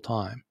the whole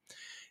time,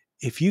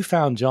 if you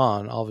found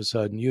John, all of a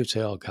sudden you would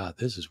say, oh God,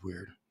 this is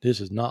weird.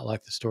 This is not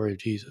like the story of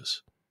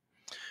Jesus.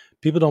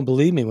 People don't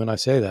believe me when I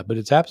say that, but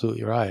it's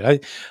absolutely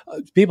right.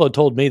 People had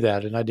told me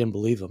that, and I didn't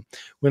believe them.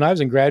 When I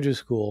was in graduate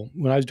school,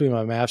 when I was doing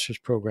my master's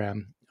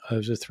program, it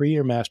was a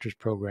 3-year master's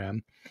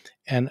program,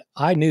 and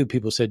I knew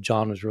people said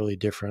John was really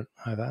different.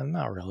 I thought,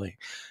 not really.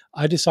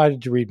 I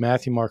decided to read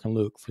Matthew, Mark, and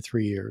Luke for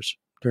 3 years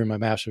during my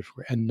master's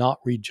program and not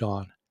read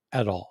John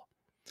at all.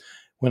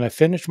 When I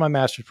finished my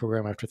master's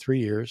program after 3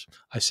 years,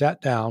 I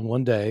sat down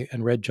one day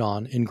and read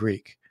John in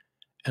Greek.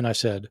 And I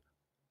said,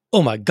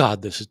 oh my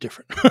God, this is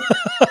different.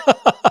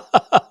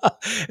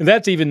 And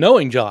that's even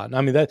knowing John.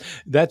 I mean,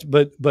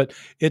 but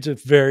it's a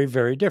very,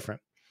 very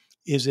different.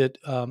 Is it,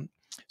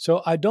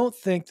 so I don't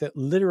think that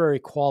literary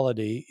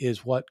quality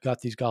is what got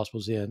these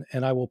Gospels in.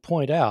 And I will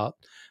point out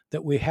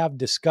that we have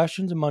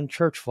discussions among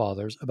church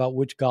fathers about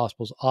which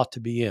Gospels ought to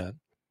be in.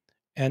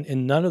 And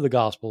in none of the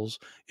Gospels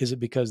is it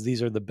because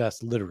these are the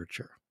best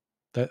literature.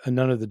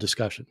 None of the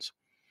discussions.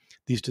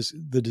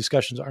 The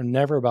discussions are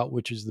never about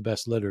which is the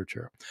best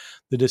literature.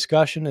 The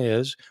discussion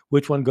is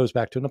which one goes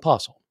back to an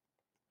apostle,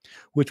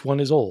 which one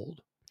is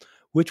old,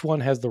 which one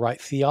has the right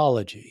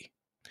theology,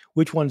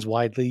 which one's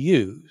widely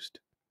used.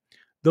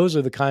 Those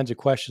are the kinds of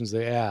questions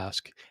they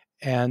ask.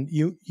 And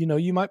you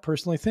might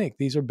personally think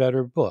these are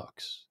better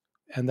books,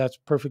 and that's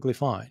perfectly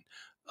fine.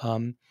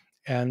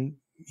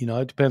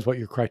 It depends what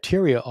your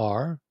criteria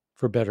are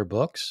for better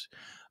books.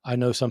 I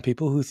know some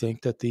people who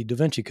think that the Da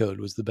Vinci Code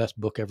was the best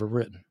book ever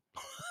written.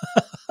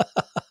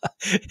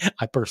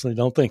 I personally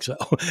don't think so,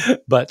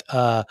 but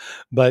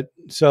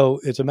so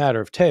it's a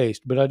matter of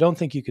taste, but I don't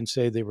think you can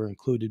say they were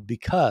included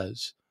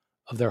because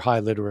of their high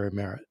literary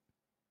merit.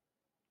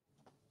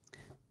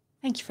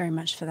 Thank you very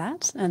much for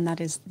that. And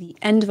that is the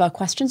end of our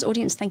questions.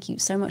 Audience, thank you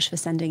so much for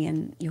sending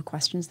in your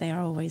questions. They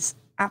are always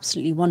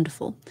absolutely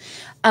wonderful.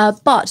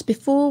 But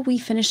before we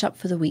finish up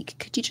for the week,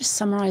 could you just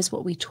summarize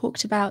what we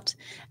talked about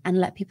and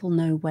let people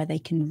know where they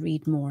can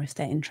read more if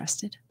they're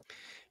interested?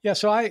 Yeah,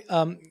 so I,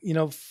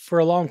 for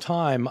a long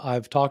time,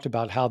 I've talked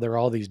about how there are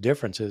all these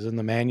differences in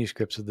the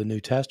manuscripts of the New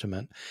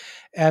Testament.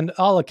 And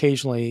I'll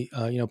occasionally,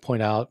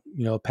 point out,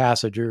 a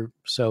passage or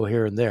so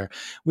here and there.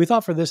 We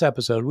thought for this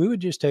episode, we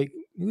would take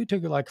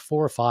like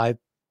 4 or 5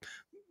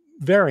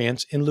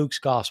 variants in Luke's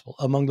gospel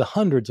among the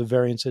hundreds of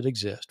variants that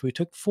exist. We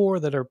took 4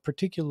 that are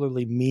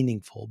particularly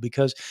meaningful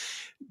because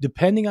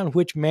depending on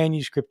which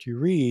manuscript you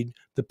read,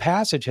 the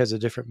passage has a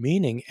different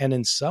meaning. And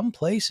in some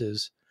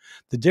places,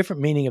 the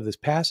different meaning of this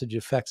passage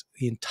affects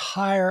the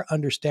entire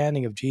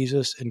understanding of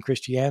Jesus and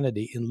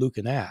Christianity in Luke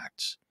and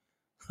Acts.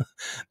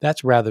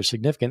 That's rather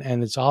significant,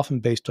 and it's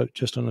often based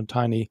just on a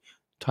tiny,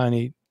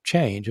 tiny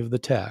change of the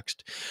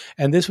text.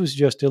 And this was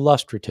just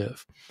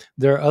illustrative.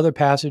 There are other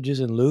passages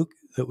in Luke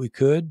that we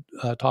could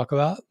talk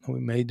about, we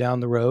made down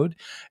the road,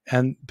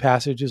 and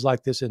passages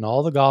like this in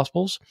all the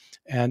Gospels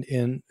and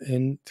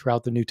in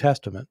throughout the New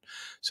Testament,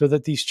 so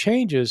that these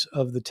changes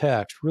of the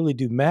text really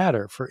do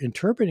matter for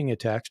interpreting a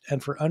text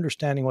and for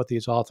understanding what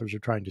these authors are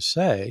trying to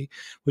say,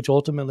 which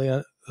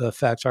ultimately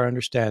affects our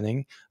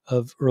understanding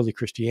of early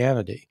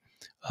Christianity.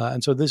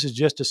 And so this is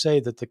just to say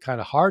that the kind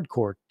of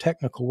hardcore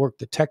technical work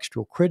that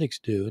textual critics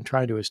do in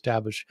trying to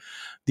establish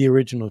the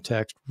original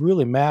text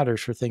really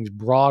matters for things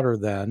broader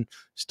than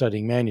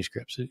studying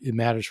manuscripts. It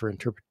matters for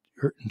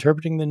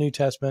interpreting the New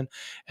Testament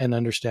and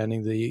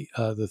understanding the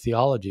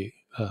theology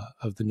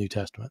of the New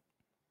Testament.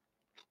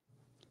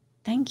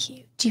 Thank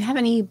you. Do you have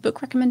any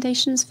book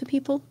recommendations for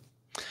people?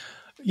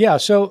 Yeah,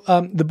 so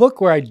the book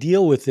where I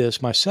deal with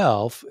this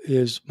myself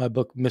is my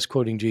book,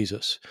 Misquoting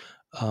Jesus,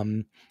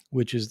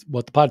 which is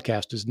what the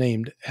podcast is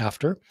named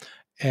after.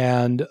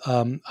 And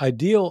I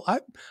deal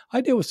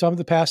with some of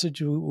the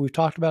passages we've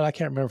talked about. I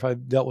can't remember if I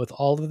dealt with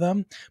all of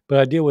them, but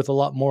I deal with a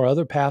lot more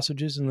other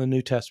passages in the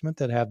New Testament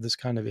that have this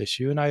kind of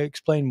issue. And I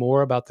explain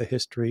more about the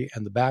history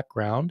and the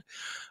background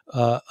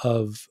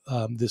of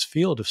this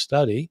field of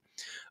study.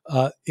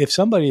 If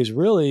somebody is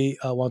really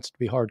wants to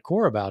be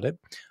hardcore about it,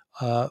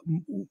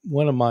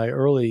 one of my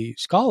early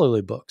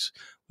scholarly books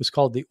was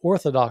called The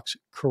Orthodox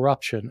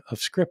Corruption of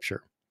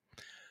Scripture,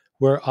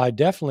 where I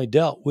definitely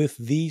dealt with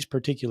these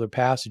particular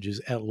passages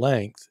at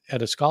length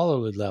at a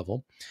scholarly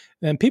level.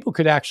 And people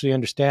could actually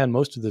understand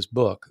most of this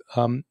book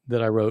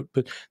that I wrote,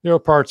 but there are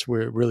parts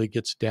where it really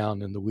gets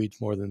down in the weeds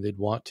more than they'd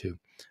want to.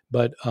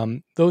 But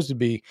those would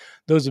be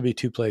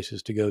two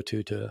places to go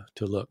to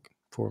look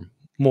for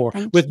more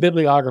with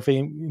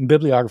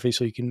bibliography,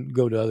 so you can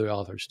go to other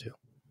authors too.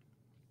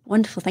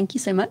 Wonderful. Thank you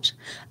so much.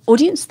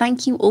 Audience,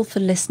 thank you all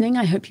for listening.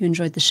 I hope you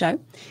enjoyed the show.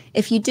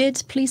 If you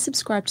did, please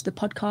subscribe to the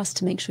podcast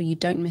to make sure you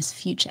don't miss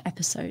future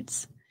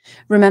episodes.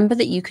 Remember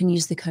that you can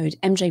use the code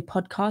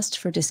MJPodcast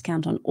for a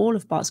discount on all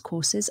of Bart's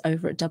courses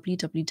over at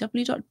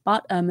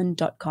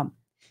www.bartehrman.com.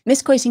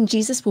 Misquoting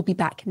Jesus will be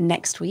back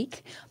next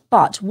week.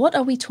 Bart, what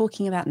are we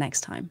talking about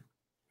next time?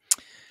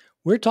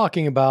 We're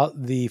talking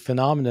about the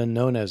phenomenon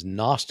known as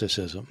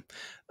Gnosticism.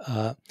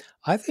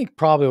 I think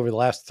probably over the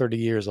last 30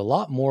 years, a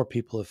lot more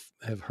people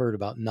have heard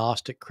about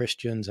Gnostic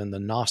Christians and the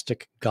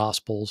Gnostic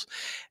Gospels,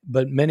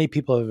 but many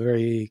people have a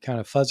very kind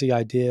of fuzzy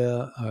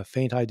idea, a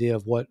faint idea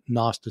of what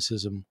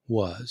Gnosticism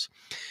was.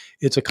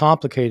 It's a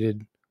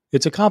complicated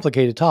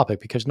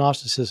topic because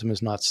Gnosticism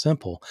is not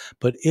simple,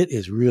 but it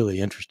is really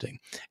interesting.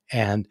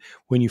 And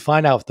when you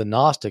find out what the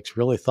Gnostics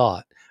really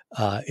thought,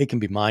 it can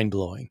be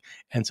mind-blowing.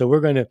 And so we're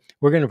going to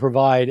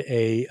provide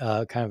a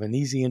kind of an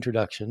easy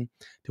introduction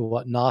to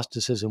what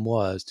Gnosticism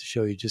was to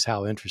show you just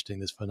how interesting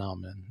this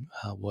phenomenon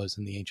was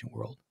in the ancient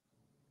world.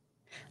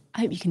 I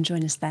hope you can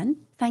join us then.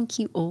 Thank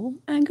you all,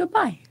 and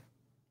goodbye.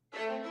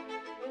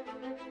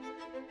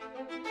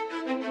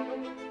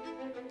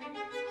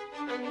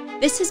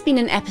 This has been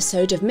an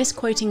episode of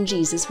Misquoting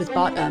Jesus with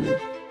Bart Ehrman.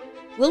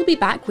 We'll be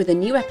back with a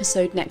new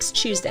episode next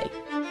Tuesday,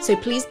 so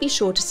please be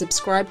sure to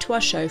subscribe to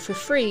our show for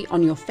free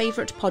on your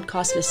favourite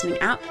podcast listening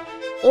app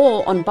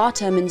or on Bart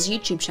Ehrman's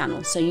YouTube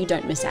channel so you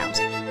don't miss out.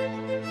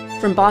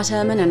 From Bart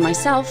Ehrman and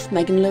myself,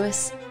 Megan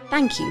Lewis,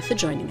 thank you for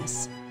joining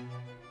us.